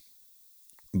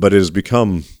has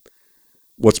become,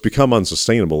 what's become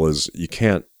unsustainable is you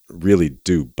can't really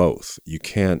do both. You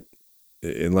can't,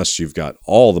 unless you've got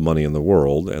all the money in the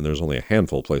world, and there's only a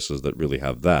handful of places that really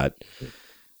have that,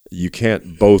 you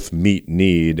can't both meet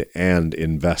need and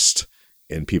invest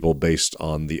in people based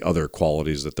on the other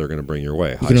qualities that they're going to bring your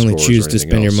way. You can only choose to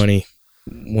spend your money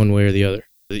one way or the other.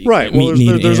 Right. Well,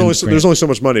 there's only so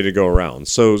much money to go around.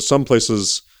 So some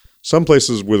places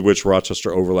with which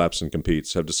Rochester overlaps and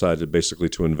competes have decided basically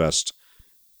to invest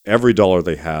every dollar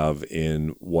they have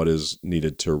in what is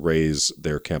needed to raise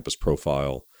their campus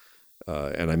profile.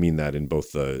 And I mean that in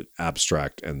both the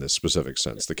abstract and the specific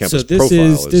sense. The campus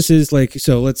profile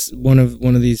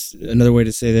another way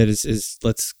to say that is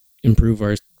let's improve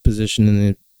our position in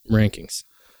the rankings.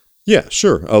 Yeah,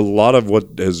 sure. A lot of what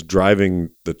is driving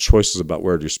the choices about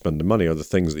where to spend the money are the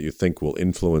things that you think will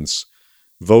influence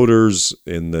voters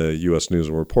in the U.S. News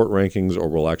and Report rankings, or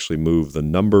will actually move the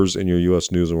numbers in your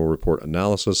U.S. News and World Report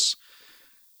analysis.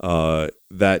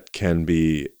 That can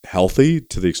be healthy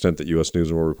to the extent that U.S. News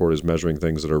and World Report is measuring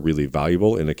things that are really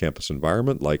valuable in a campus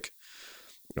environment, like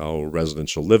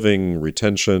residential living,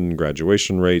 retention,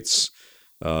 graduation rates.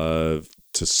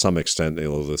 To some extent,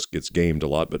 this gets gamed a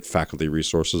lot, but faculty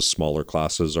resources, smaller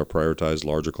classes are prioritized,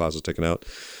 larger classes taken out.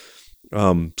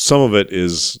 Some of it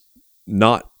is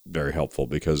not very helpful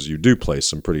because you do play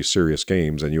some pretty serious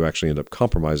games and you actually end up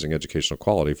compromising educational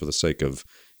quality for the sake of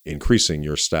increasing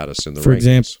your status in the rankings. For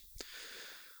example?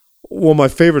 Well, my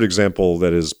favorite example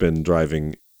that has been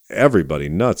driving everybody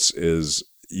nuts is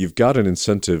you've got an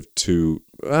incentive to,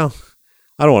 well,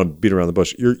 I don't want to beat around the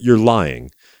bush. You're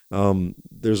lying.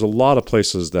 There's a lot of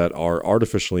places that are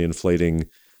artificially inflating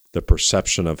the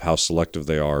perception of how selective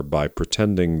they are by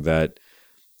pretending that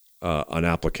an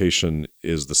application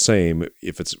is the same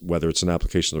whether it's an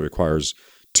application that requires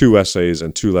 2 essays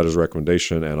and 2 letters of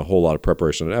recommendation and a whole lot of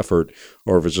preparation and effort,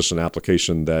 or if it's just an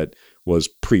application that was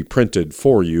pre-printed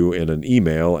for you in an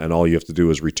email and all you have to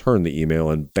do is return the email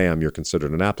and bam, you're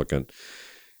considered an applicant.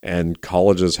 And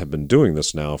colleges have been doing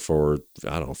this now for,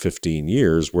 15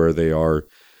 years, where they are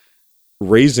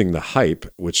raising the hype,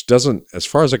 which doesn't, as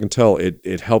far as I can tell,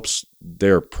 it helps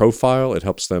their profile. It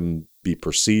helps them be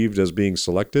perceived as being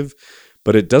selective,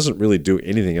 but it doesn't really do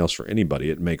anything else for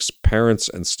anybody. It makes parents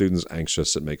and students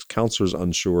anxious. It makes counselors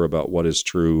unsure about what is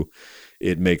true.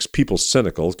 It makes people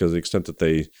cynical because to the extent that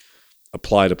they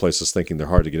apply to places thinking they're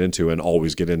hard to get into and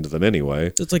always get into them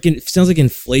anyway. So it sounds like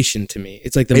inflation to me.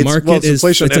 It's like the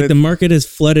market is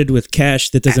flooded with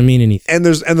cash that doesn't mean anything. And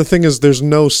the thing is, there's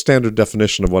no standard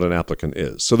definition of what an applicant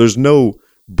is. So there's no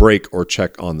break or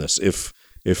check on this. If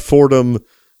Fordham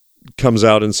comes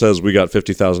out and says we got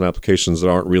 50,000 applications that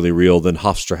aren't really real, then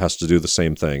Hofstra has to do the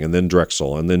same thing, and then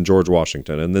Drexel, and then George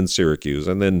Washington, and then Syracuse,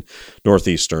 and then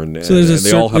Northeastern, and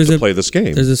they all have to play this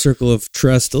game. There's a circle of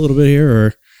trust a little bit here,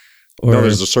 or no,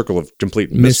 there's a circle of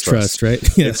complete mistrust, right?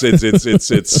 Yeah.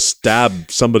 It's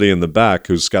stab somebody in the back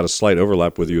who's got a slight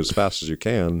overlap with you as fast as you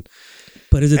can.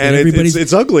 But is it that everybody's...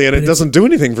 It's ugly, and it doesn't do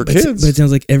anything for kids. But it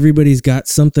sounds like everybody's got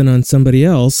something on somebody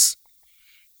else,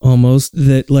 almost,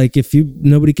 that like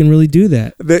nobody can really do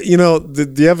that.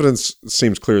 The evidence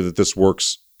seems clear that this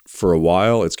works for a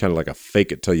while. It's kind of like a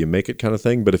fake it till you make it kind of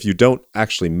thing. But if you don't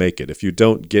actually make it, if you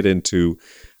don't get into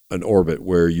an orbit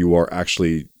where you are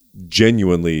actually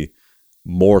genuinely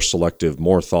more selective,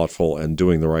 more thoughtful, and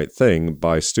doing the right thing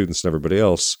by students and everybody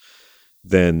else,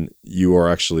 then you are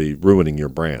actually ruining your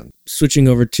brand. Switching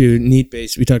over to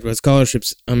need-based, we talked about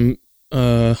scholarships.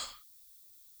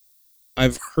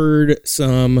 I've heard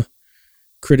some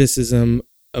criticism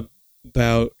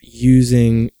about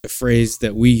using a phrase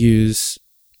that we use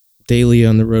daily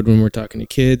on the road when we're talking to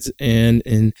kids and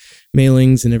in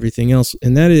mailings and everything else.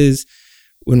 And that is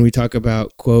when we talk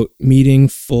about, quote, meeting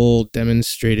full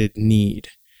demonstrated need.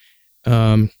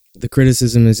 The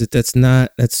criticism is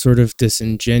that that's sort of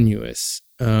disingenuous,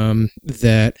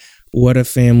 that what a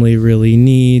family really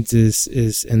needs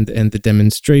is and the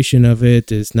demonstration of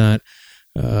it is not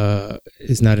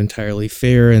entirely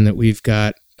fair, and that we've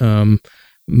got,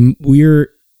 we're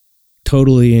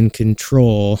totally in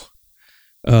control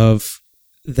of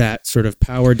that sort of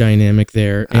power dynamic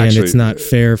there. And actually, it's not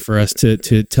fair for us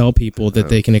to tell people that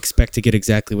they can expect to get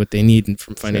exactly what they need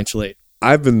from financial aid.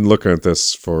 I've been looking at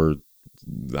this for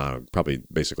probably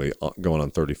basically going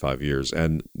on 35 years,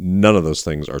 and none of those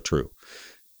things are true.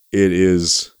 It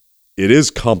is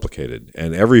complicated,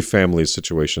 and every family's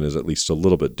situation is at least a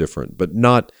little bit different, but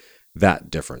not that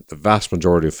different. The vast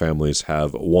majority of families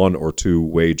have one or two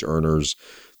wage earners.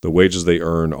 The wages they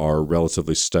earn are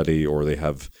relatively steady, or they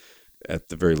have, at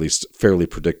the very least, fairly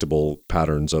predictable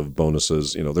patterns of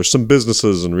bonuses. There's some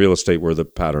businesses and real estate where the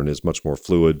pattern is much more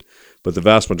fluid, but the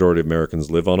vast majority of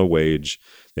Americans live on a wage.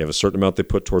 They have a certain amount they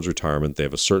put towards retirement. They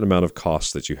have a certain amount of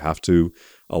costs that you have to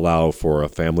allow for a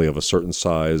family of a certain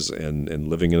size and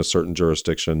living in a certain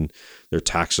jurisdiction. Their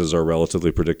taxes are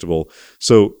relatively predictable.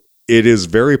 So it is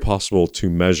very possible to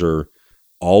measure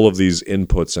all of these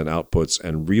inputs and outputs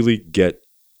and really get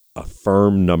a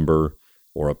firm number,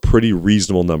 or a pretty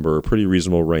reasonable number, a pretty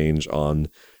reasonable range on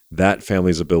that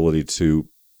family's ability to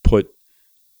put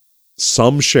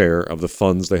some share of the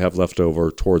funds they have left over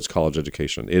towards college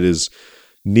education. It is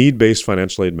need-based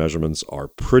financial aid measurements are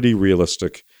pretty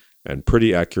realistic and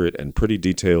pretty accurate and pretty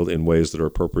detailed in ways that are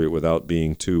appropriate without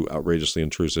being too outrageously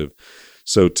intrusive.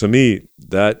 So to me,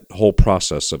 that whole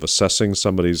process of assessing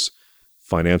somebody's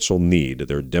financial need,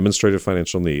 their demonstrated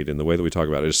financial need, in the way that we talk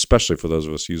about it, especially for those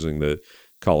of us using the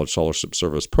College Scholarship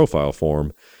Service profile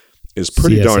form, is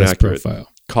pretty CSS darn accurate. Profile.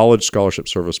 College Scholarship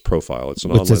Service profile. It's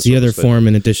an online service. What's the other form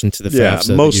in addition to the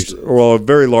FAFSA? A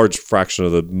very large fraction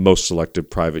of the most selective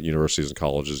private universities and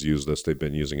colleges use this. They've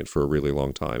been using it for a really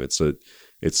long time. It's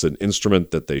an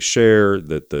instrument that they share,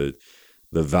 that the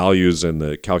values and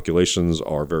the calculations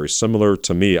are very similar.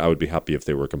 To me, I would be happy if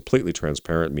they were completely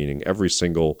transparent, meaning every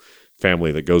single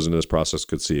family that goes into this process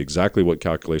could see exactly what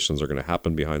calculations are going to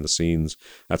happen behind the scenes.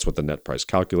 That's what the net price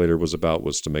calculator was about,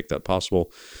 was to make that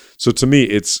possible. So to me,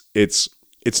 it's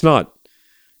not,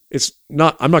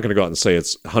 I'm not going to go out and say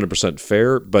it's 100%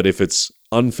 fair, but if it's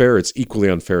unfair, it's equally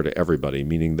unfair to everybody,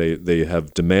 meaning they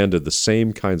have demanded the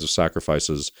same kinds of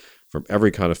sacrifices from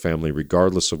every kind of family,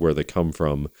 regardless of where they come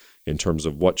from, in terms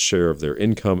of what share of their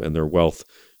income and their wealth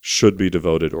should be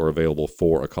devoted or available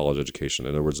for a college education.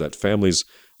 In other words, that family's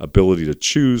ability to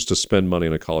choose to spend money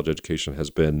on a college education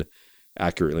has been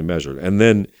accurately measured. And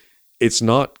then it's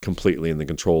not completely in the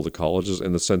control of the colleges,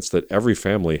 in the sense that every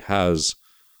family has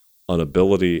an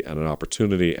ability and an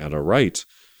opportunity and a right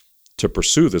to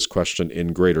pursue this question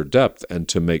in greater depth and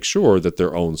to make sure that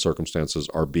their own circumstances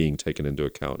are being taken into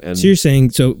account. And so you're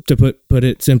saying, so to put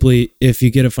it simply, if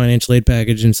you get a financial aid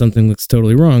package and something looks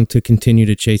totally wrong, to continue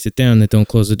to chase it down, that don't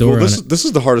close the door on it. This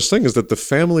is the hardest thing, is that the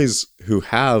families who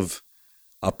have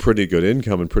a pretty good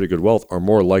income and pretty good wealth are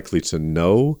more likely to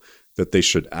know that they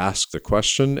should ask the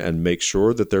question and make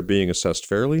sure that they're being assessed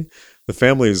fairly. The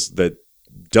families that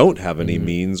don't have any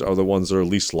means are the ones that are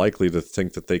least likely to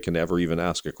think that they can ever even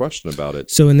ask a question about it.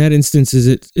 So in that instance,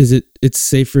 it's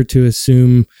safer to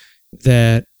assume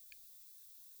that,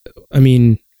 I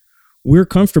mean, we're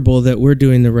comfortable that we're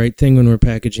doing the right thing when we're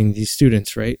packaging these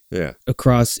students, right? Yeah.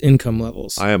 Across income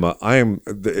levels. I am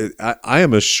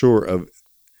as sure of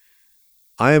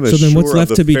so then what's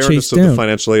left to be chased down? The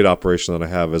financial aid operation that I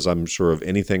have as I'm sure of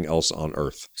anything else on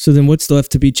earth. So then what's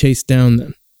left to be chased down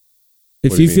then?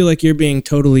 If you feel like you're being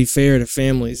totally fair to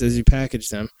families as you package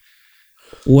them,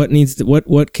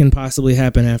 what can possibly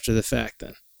happen after the fact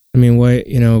then? I mean, why,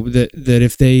 that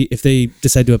if they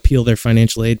decide to appeal their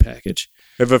financial aid package.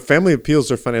 If a family appeals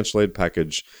their financial aid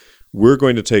package, we're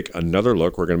going to take another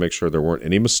look. We're going to make sure there weren't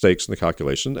any mistakes in the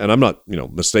calculation. And I'm not,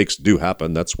 mistakes do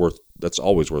happen. That's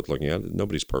always worth looking at.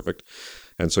 Nobody's perfect.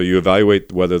 And so you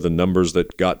evaluate whether the numbers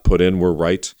that got put in were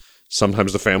right.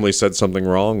 Sometimes the family said something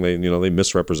wrong. They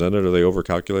misrepresented or they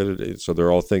overcalculated. So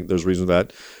they're all think there's reason for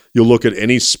that. You'll look at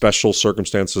any special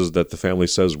circumstances that the family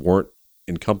says weren't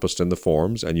encompassed in the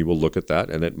forms, and you will look at that,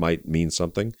 and it might mean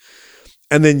something.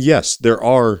 And then, yes, there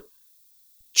are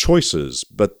choices,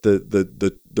 but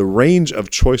the range of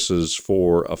choices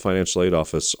for a financial aid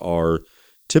office are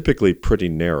typically pretty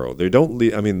narrow. They don't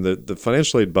leave, the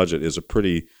financial aid budget is a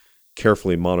pretty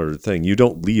carefully monitored thing. You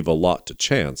don't leave a lot to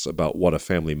chance about what a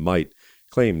family might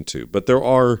claim to, but there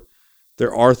are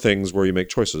things where you make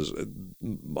choices.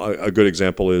 A good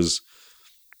example is,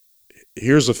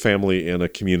 here's a family in a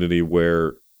community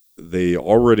where they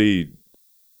already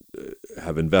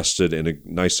have invested in a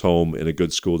nice home in a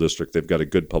good school district. They've got a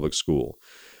good public school.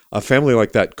 A family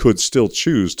like that could still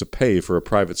choose to pay for a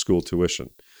private school tuition.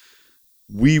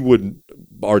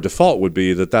 Our default would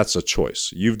be that that's a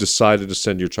choice. You've decided to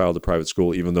send your child to private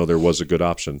school, even though there was a good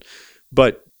option.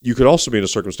 But you could also be in a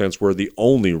circumstance where the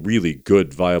only really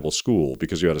good, viable school,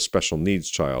 because you had a special needs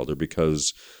child, or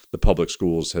because the public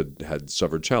schools had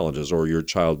suffered challenges, or your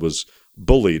child was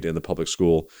bullied in the public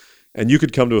school, and you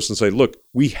could come to us and say, look,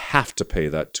 we have to pay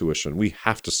that tuition. We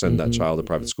have to send that child to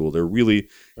private school. There really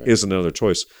isn't another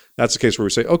choice. That's the case where we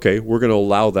say, okay, we're going to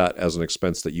allow that as an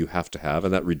expense that you have to have,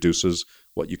 and that reduces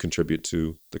what you contribute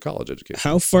to the college education.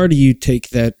 How far do you take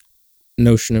that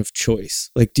notion of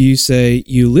choice? Like, do you say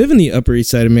you live in the Upper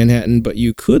East Side of Manhattan, but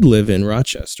you could live in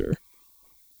Rochester?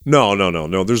 No.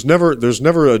 There's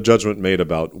never a judgment made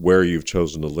about where you've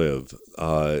chosen to live.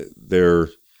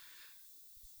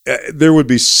 There would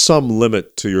be some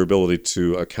limit to your ability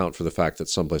to account for the fact that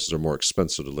some places are more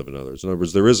expensive to live in others. In other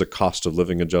words, there is a cost of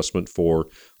living adjustment for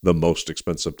the most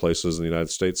expensive places in the United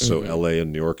States. So LA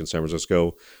and New York and San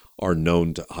Francisco are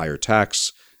known to higher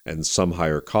tax and some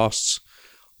higher costs.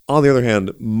 On the other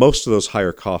hand, most of those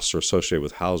higher costs are associated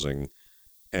with housing.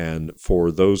 And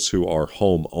for those who are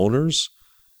home owners,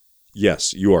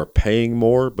 yes, you are paying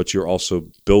more, but you're also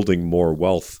building more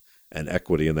wealth and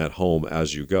equity in that home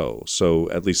as you go. So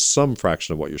at least some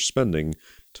fraction of what you're spending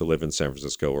to live in San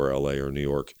Francisco or LA or New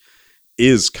York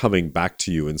is coming back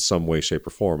to you in some way, shape,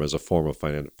 or form as a form of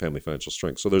family financial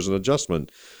strength. So there's an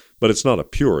adjustment, but it's not a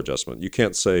pure adjustment. You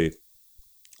can't say,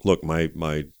 look, my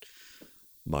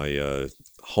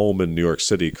home in New York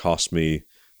City cost me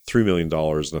 $3 million,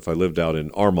 and if I lived out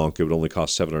in Armonk, it would only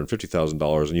cost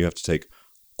 $750,000, and you have to take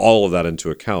all of that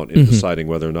into account in deciding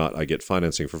whether or not I get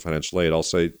financing for financial aid. I'll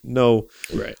say, no,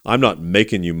 I'm not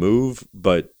making you move,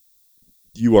 but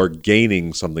you are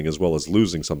gaining something as well as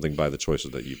losing something by the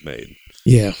choices that you've made.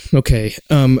 Yeah. Okay.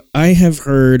 I have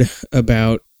heard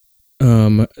about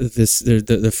this.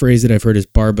 The phrase that I've heard is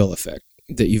barbell effect,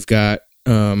 that you've got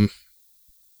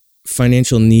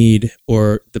financial need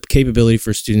or the capability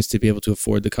for students to be able to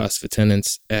afford the cost of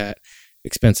attendance at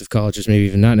expensive colleges, maybe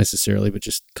even not necessarily, but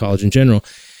just college in general,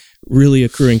 really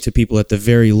accruing to people at the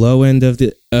very low end of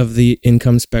the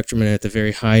income spectrum and at the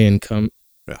very high income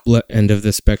end of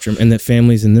the spectrum, and that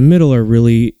families in the middle are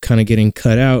really kind of getting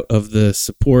cut out of the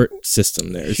support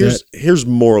system there. Here's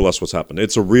more or less what's happened.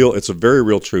 It's a very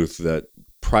real truth that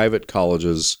private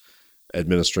colleges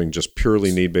administering just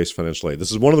purely need-based financial aid.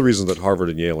 This is one of the reasons that Harvard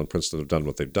and Yale and Princeton have done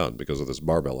what they've done, because of this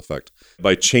barbell effect.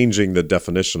 By changing the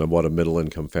definition of what a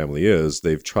middle-income family is,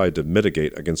 they've tried to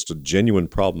mitigate against a genuine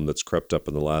problem that's crept up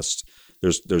in the last.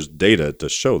 There's data to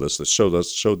show this. That showed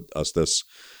us this.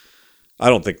 I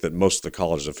don't think that most of the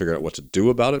colleges have figured out what to do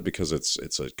about it, because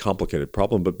it's a complicated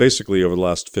problem. But basically, over the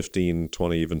last 15,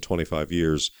 20, even 25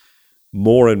 years,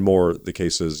 more and more the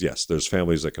case is, yes, there's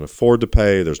families that can afford to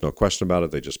pay. There's no question about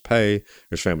it. They just pay.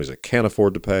 There's families that can't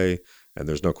afford to pay, and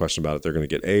there's no question about it. They're going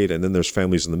to get aid. And then there's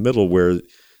families in the middle where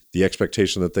the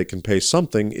expectation that they can pay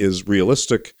something is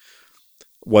realistic.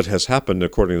 What has happened,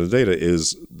 according to the data,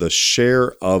 is the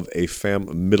share of a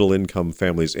middle-income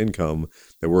family's income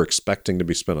that we're expecting to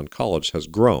be spent on college has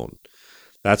grown.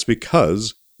 That's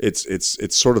because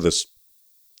it's sort of this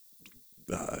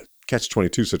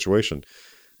catch-22 situation.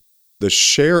 The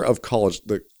share of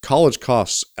the college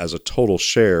costs as a total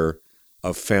share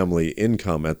of family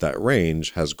income at that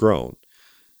range has grown.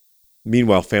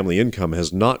 Meanwhile, family income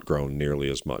has not grown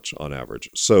nearly as much on average.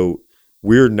 So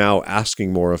we're now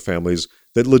asking more of families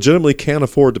that legitimately can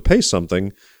afford to pay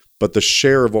something, but the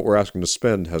share of what we're asking to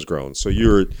spend has grown. So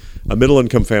you're a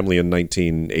middle-income family in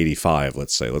 1985,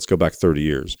 let's say. Let's go back 30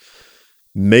 years.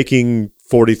 Making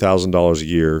 $40,000 a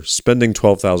year, spending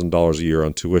 $12,000 a year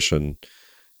on tuition,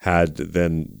 they had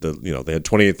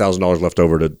 $28,000 left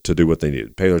over to do what they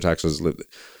needed, pay their taxes.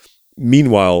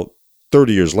 Meanwhile,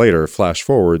 30 years later, flash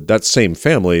forward, that same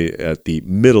family at the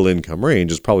middle income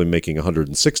range is probably making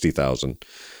 $160,000.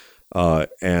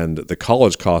 And the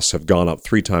college costs have gone up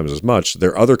 3 times as much.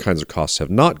 Their other kinds of costs have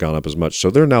not gone up as much.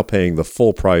 So they're now paying the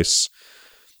full price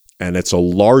And it's a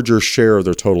larger share of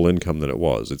their total income than it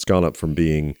was. It's gone up from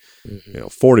being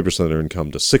 40% of their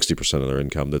income to 60% of their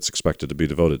income that's expected to be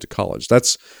devoted to college.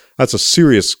 That's a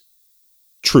serious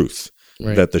truth,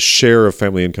 that the share of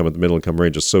family income at the middle income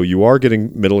ranges. So you are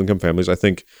getting middle income families, I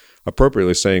think,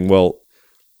 appropriately saying, well,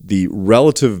 the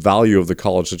relative value of the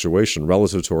college situation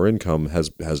relative to our income has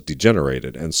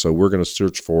degenerated. And so we're going to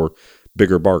search for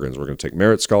bigger bargains. We're going to take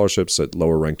merit scholarships at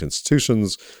lower ranked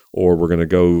institutions, or we're going to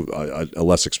go a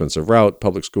less expensive route,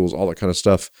 public schools, all that kind of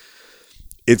stuff.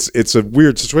 It's a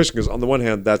weird situation because on the one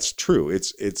hand, that's true.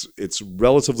 It's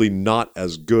relatively not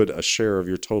as good a share of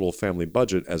your total family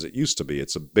budget as it used to be.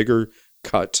 It's a bigger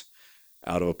cut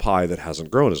out of a pie that hasn't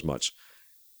grown as much.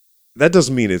 That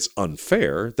doesn't mean it's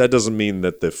unfair. That doesn't mean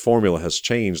that the formula has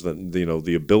changed. That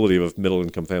the ability of a middle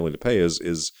income family to pay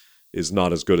is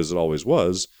not as good as it always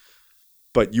was.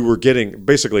 But you were getting,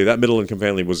 basically, that middle income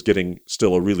family was getting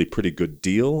still a really pretty good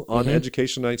deal on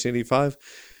education in 1985.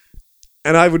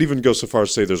 And I would even go so far as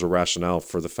to say there's a rationale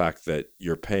for the fact that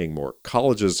you're paying more.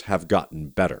 Colleges have gotten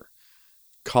better.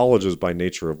 Colleges, by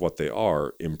nature of what they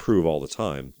are, improve all the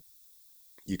time.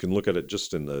 You can look at it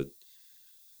just in the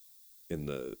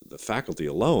faculty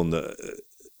alone.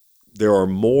 There are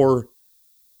more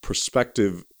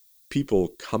prospective people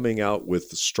coming out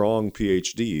with strong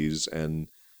PhDs and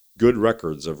good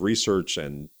records of research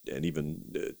and even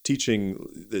teaching.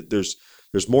 There's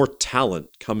more talent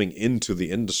coming into the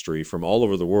industry from all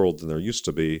over the world than there used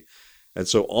to be. And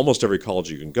so almost every college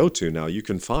you can go to now, you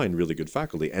can find really good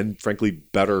faculty and, frankly,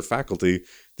 better faculty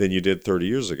than you did 30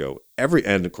 years ago.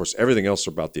 And, of course, everything else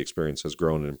about the experience has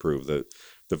grown and improved. The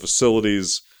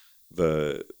facilities,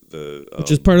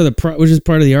 which is part of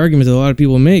the argument that a lot of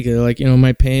people make. They're like, am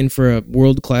I paying for a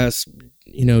world-class,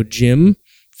 gym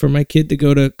for my kid to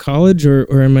go to college,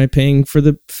 or am I paying for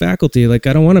the faculty? Like,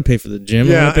 I don't want to pay for the gym.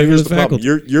 I want to pay for the faculty.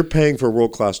 You're paying for a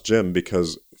world-class gym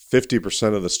because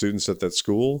 50% of the students at that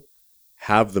school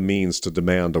have the means to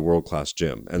demand a world-class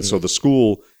gym. And so the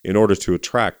school, in order to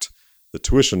attract the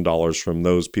tuition dollars from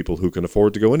those people who can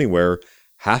afford to go anywhere,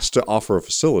 has to offer a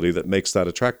facility that makes that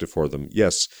attractive for them.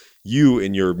 Yes, you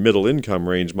in your middle income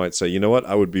range might say, you know what,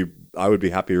 I would be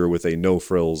happier with a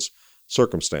no-frills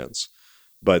circumstance.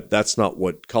 But that's not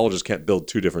what colleges can't build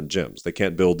two different gyms. They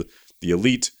can't build the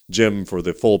elite gym for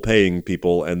the full paying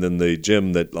people and then the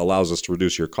gym that allows us to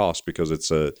reduce your cost because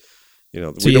it's a,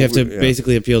 so you have to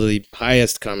basically appeal to the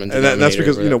highest common denominator. And that's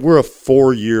because, we're a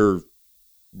 4-year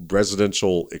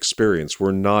residential experience.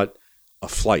 We're not a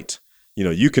flight.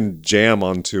 You can jam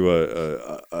onto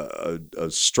a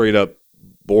straight up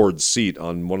board seat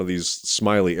on one of these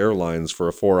Smiley Airlines for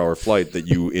a 4-hour flight that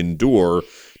you endure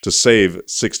to save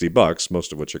 $60,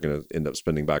 most of which you're going to end up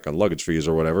spending back on luggage fees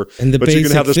or whatever. And but you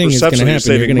can have this perception that you're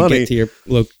saving money,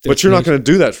 but you're not going to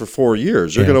do that for 4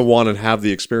 years. You're going to want to have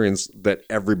the experience that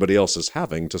everybody else is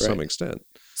having to some extent.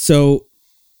 So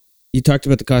you talked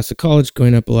about the cost of college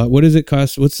going up a lot. What does it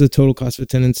cost? What's the total cost of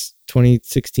attendance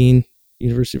 2016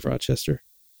 University of Rochester?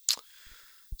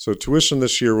 So tuition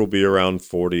this year will be around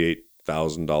 $48,000,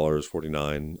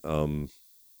 $49,000.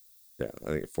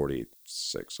 I think $46,000,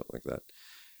 something like that.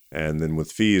 And then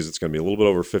with fees, it's going to be a little bit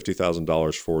over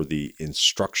 $50,000 for the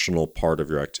instructional part of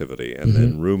your activity, and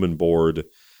then room and board,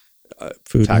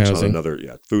 food tax and housing. on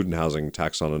another, food and housing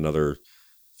tax on another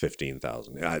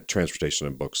 $15,000. Transportation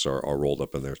and books are rolled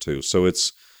up in there too. So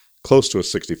it's close to a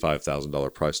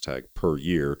 $65,000 price tag per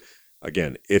year.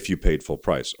 Again, if you paid full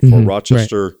price for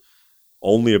Rochester,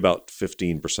 only about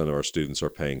 15% of our students are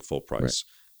paying full price.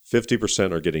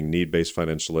 50% are getting need-based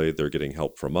financial aid. They're getting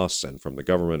help from us and from the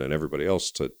government and everybody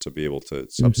else to be able to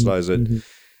subsidize it.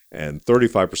 And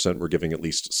 35% we're giving at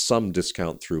least some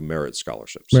discount through merit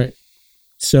scholarships. Right.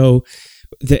 So,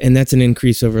 and that's an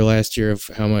increase over last year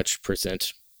of how much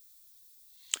percent?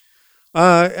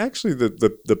 Actually,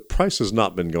 the price has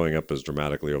not been going up as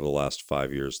dramatically over the last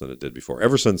 5 years than it did before.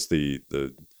 Ever since the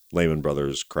Lehman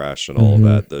Brothers crash and all of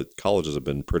that, the colleges have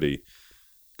been pretty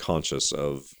conscious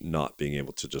of not being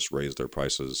able to just raise their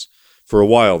prices. For a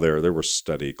while there were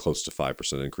steady, close to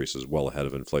 5% increases, well ahead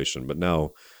of inflation. But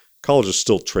now colleges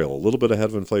still trail a little bit ahead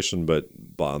of inflation, but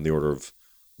on the order of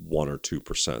 1 or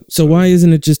 2%. So why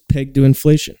isn't it just pegged to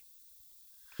inflation?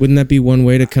 Wouldn't that be one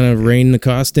way to kind of rein the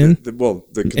cost in? And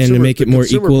to make it more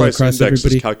equal across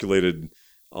everybody? Is calculated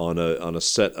on a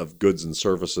set of goods and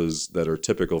services that are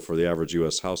typical for the average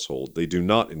U.S. household. They do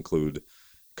not include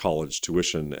college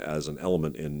tuition as an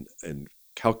element in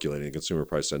calculating a consumer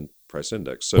price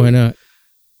index. So why not?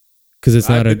 Because it's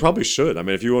not. They probably should. I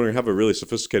mean, if you want to have a really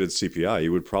sophisticated CPI,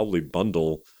 you would probably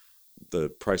bundle the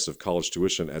price of college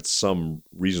tuition at some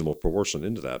reasonable proportion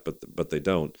into that, but they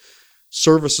don't.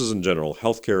 services in general,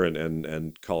 healthcare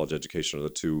and college education are the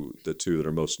two that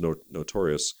are most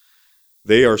notorious.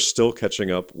 They are still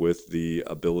catching up with the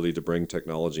ability to bring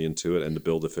technology into it and to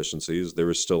build efficiencies.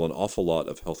 There is still an awful lot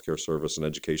of healthcare service and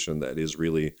education that is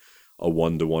really a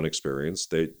one-to-one experience.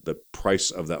 The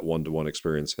price of that one-to-one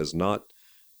experience has not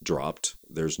dropped.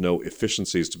 There's no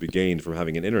efficiencies to be gained from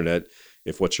having an internet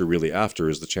if what you're really after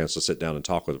is the chance to sit down and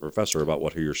talk with a professor about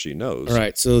what he or she knows. All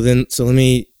right. So let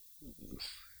me,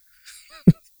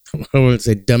 I don't want to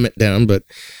say dumb it down, but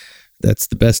that's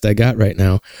the best I got right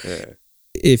now. Yeah.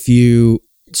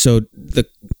 So the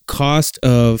cost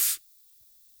of,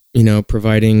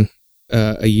 providing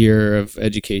a year of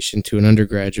education to an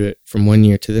undergraduate from one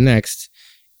year to the next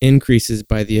increases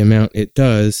by the amount it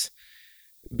does,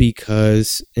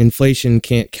 because inflation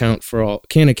can't account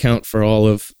for all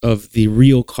of the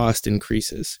real cost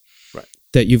increases. Right.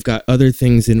 That you've got other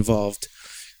things involved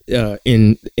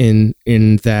in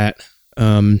that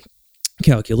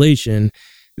calculation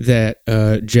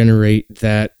that generate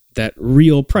that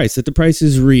real price. That the price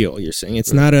is real. You're saying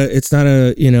it's not a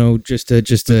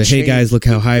just a hey guys, look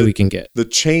how high we can get. The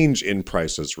change in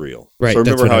price is real. Right. So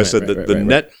remember how I said that the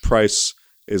net price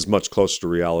is much closer to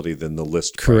reality than the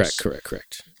list price.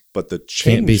 Correct. But the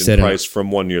change in price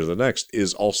from one year to the next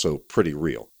is also pretty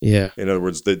real. Yeah. In other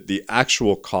words, the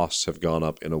actual costs have gone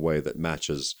up in a way that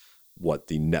matches what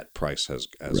the net price has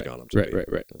gone up to be.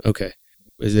 Right. Okay.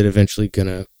 Is it eventually going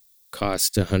to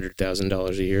cost $100,000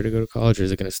 a year to go to college, or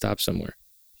is it going to stop somewhere?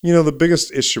 The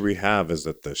biggest issue we have is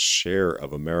that the share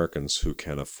of Americans who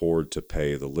can afford to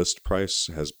pay the list price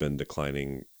has been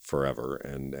declining forever,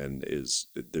 and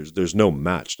there's no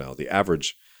match now. The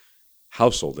average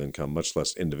household income, much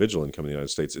less individual income in the United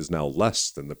States, is now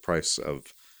less than the price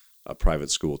of a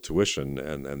private school tuition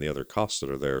and the other costs that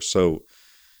are there. So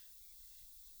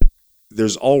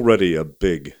there's already a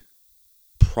big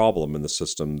problem in the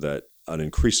system that an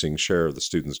increasing share of the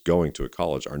students going to a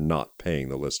college are not paying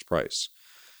the list price.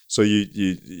 So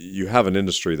you have an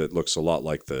industry that looks a lot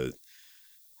like the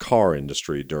car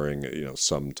industry during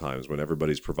some times when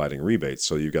everybody's providing rebates.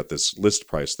 So you've got this list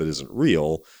price that isn't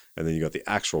real, and then you got the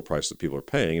actual price that people are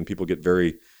paying, and people get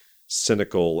very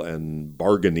cynical and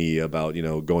bargainy about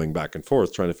going back and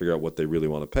forth trying to figure out what they really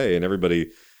want to pay. And everybody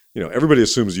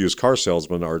assumes used car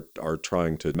salesmen are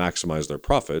trying to maximize their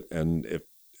profit, and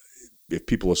if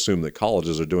people assume that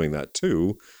colleges are doing that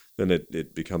too, then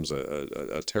it becomes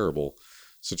a terrible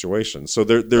situation. So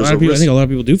there's a risk. I think a lot of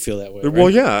people do feel that way. Right? Well,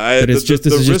 yeah, but this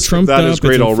is just trumped that up. Is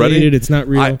great it's already. Inflated, it's not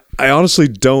real. I honestly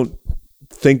don't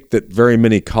think that very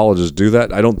many colleges do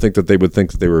that. I don't think that they would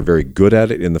think that they were very good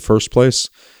at it in the first place.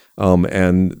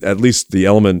 And at least the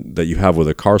element that you have with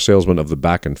a car salesman of the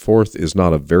back and forth is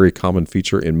not a very common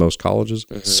feature in most colleges.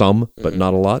 Mm-hmm. Some, but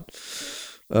not a lot.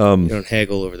 They don't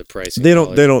haggle over the price. They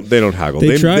don't haggle.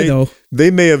 They try though. They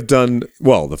may have done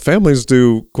well. The families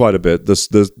do quite a bit.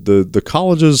 The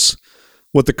colleges,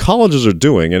 what the colleges are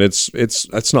doing, and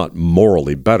it's not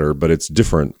morally better, but it's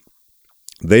different.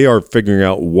 They are figuring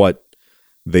out what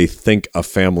they think a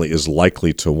family is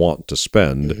likely to want to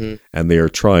spend, mm-hmm. and they are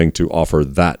trying to offer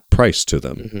that price to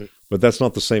them. Mm-hmm. But that's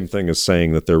not the same thing as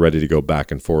saying that they're ready to go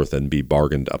back and forth and be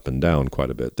bargained up and down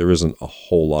quite a bit. There isn't a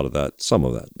whole lot of that, some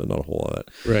of that, but not a whole lot of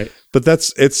that. Right. But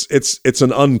it's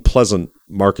an unpleasant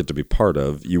market to be part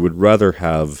of. You would rather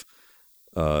have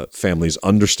families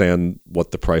understand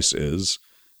what the price is,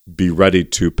 be ready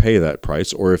to pay that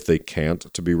price, or if they can't,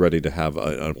 to be ready to have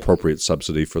an appropriate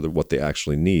subsidy for what they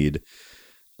actually need.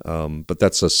 But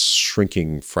that's a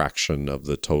shrinking fraction of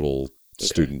the total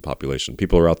student population.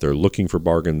 People are out there looking for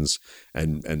bargains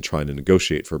and trying to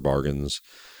negotiate for bargains.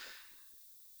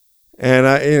 And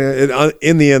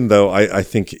in the end, though, I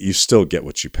think you still get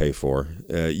what you pay for.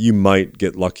 You might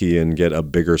get lucky and get a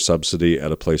bigger subsidy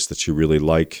at a place that you really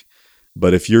like.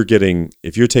 But if you're taking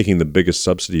the biggest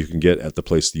subsidy you can get at the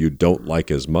place that you don't like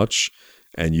as much,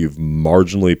 and you've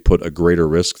marginally put a greater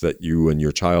risk that you and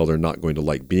your child are not going to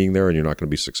like being there and you're not going to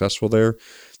be successful there,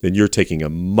 then you're taking a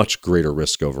much greater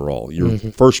risk overall. Your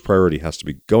mm-hmm. first priority has to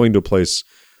be going to a place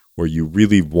where you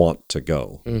really want to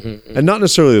go. Mm-hmm. And not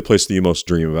necessarily the place that you most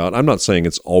dream about. I'm not saying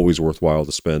it's always worthwhile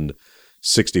to spend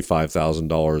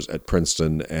 $65,000 at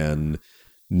Princeton and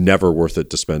never worth it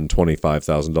to spend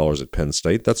 $25,000 at Penn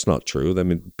State. That's not true. I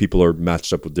mean, people are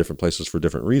matched up with different places for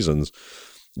different reasons.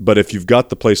 But if you've got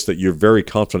the place that you're very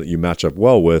confident you match up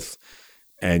well with,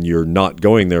 and you're not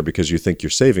going there because you think you're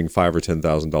saving $5,000 or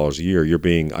 $10,000 a year, you're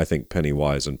being, I think, penny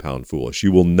wise and pound foolish.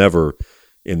 You will never,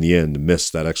 in the end, miss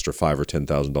that extra $5,000 or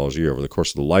 $10,000 a year over the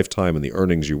course of the lifetime, and the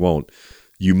earnings you won't.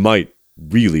 You might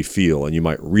really feel and you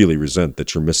might really resent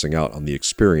that you're missing out on the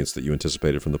experience that you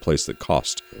anticipated from the place that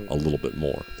cost a little bit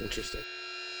more. Interesting.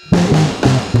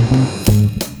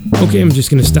 Okay, I'm just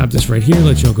going to stop this right here,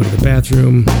 let y'all go to the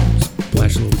bathroom,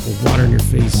 splash a little cold water in your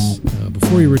face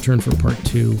before you return for part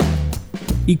 2.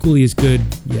 Equally as good,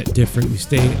 yet different. We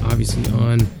stay, obviously,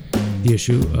 on the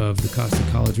issue of the cost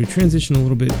of college. We transition a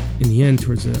little bit in the end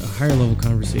towards a higher level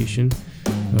conversation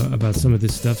about some of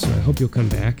this stuff, so I hope you'll come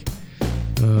back.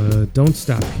 Don't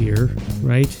stop here,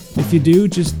 right? If you do,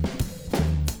 just,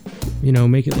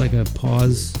 make it like a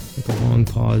pause, like a long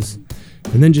pause,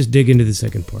 and then just dig into the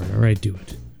second part. All right, do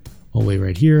it. I'll wait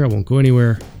right here. I won't go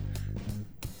anywhere.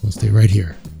 I'll stay right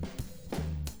here.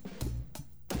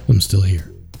 I'm still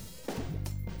here.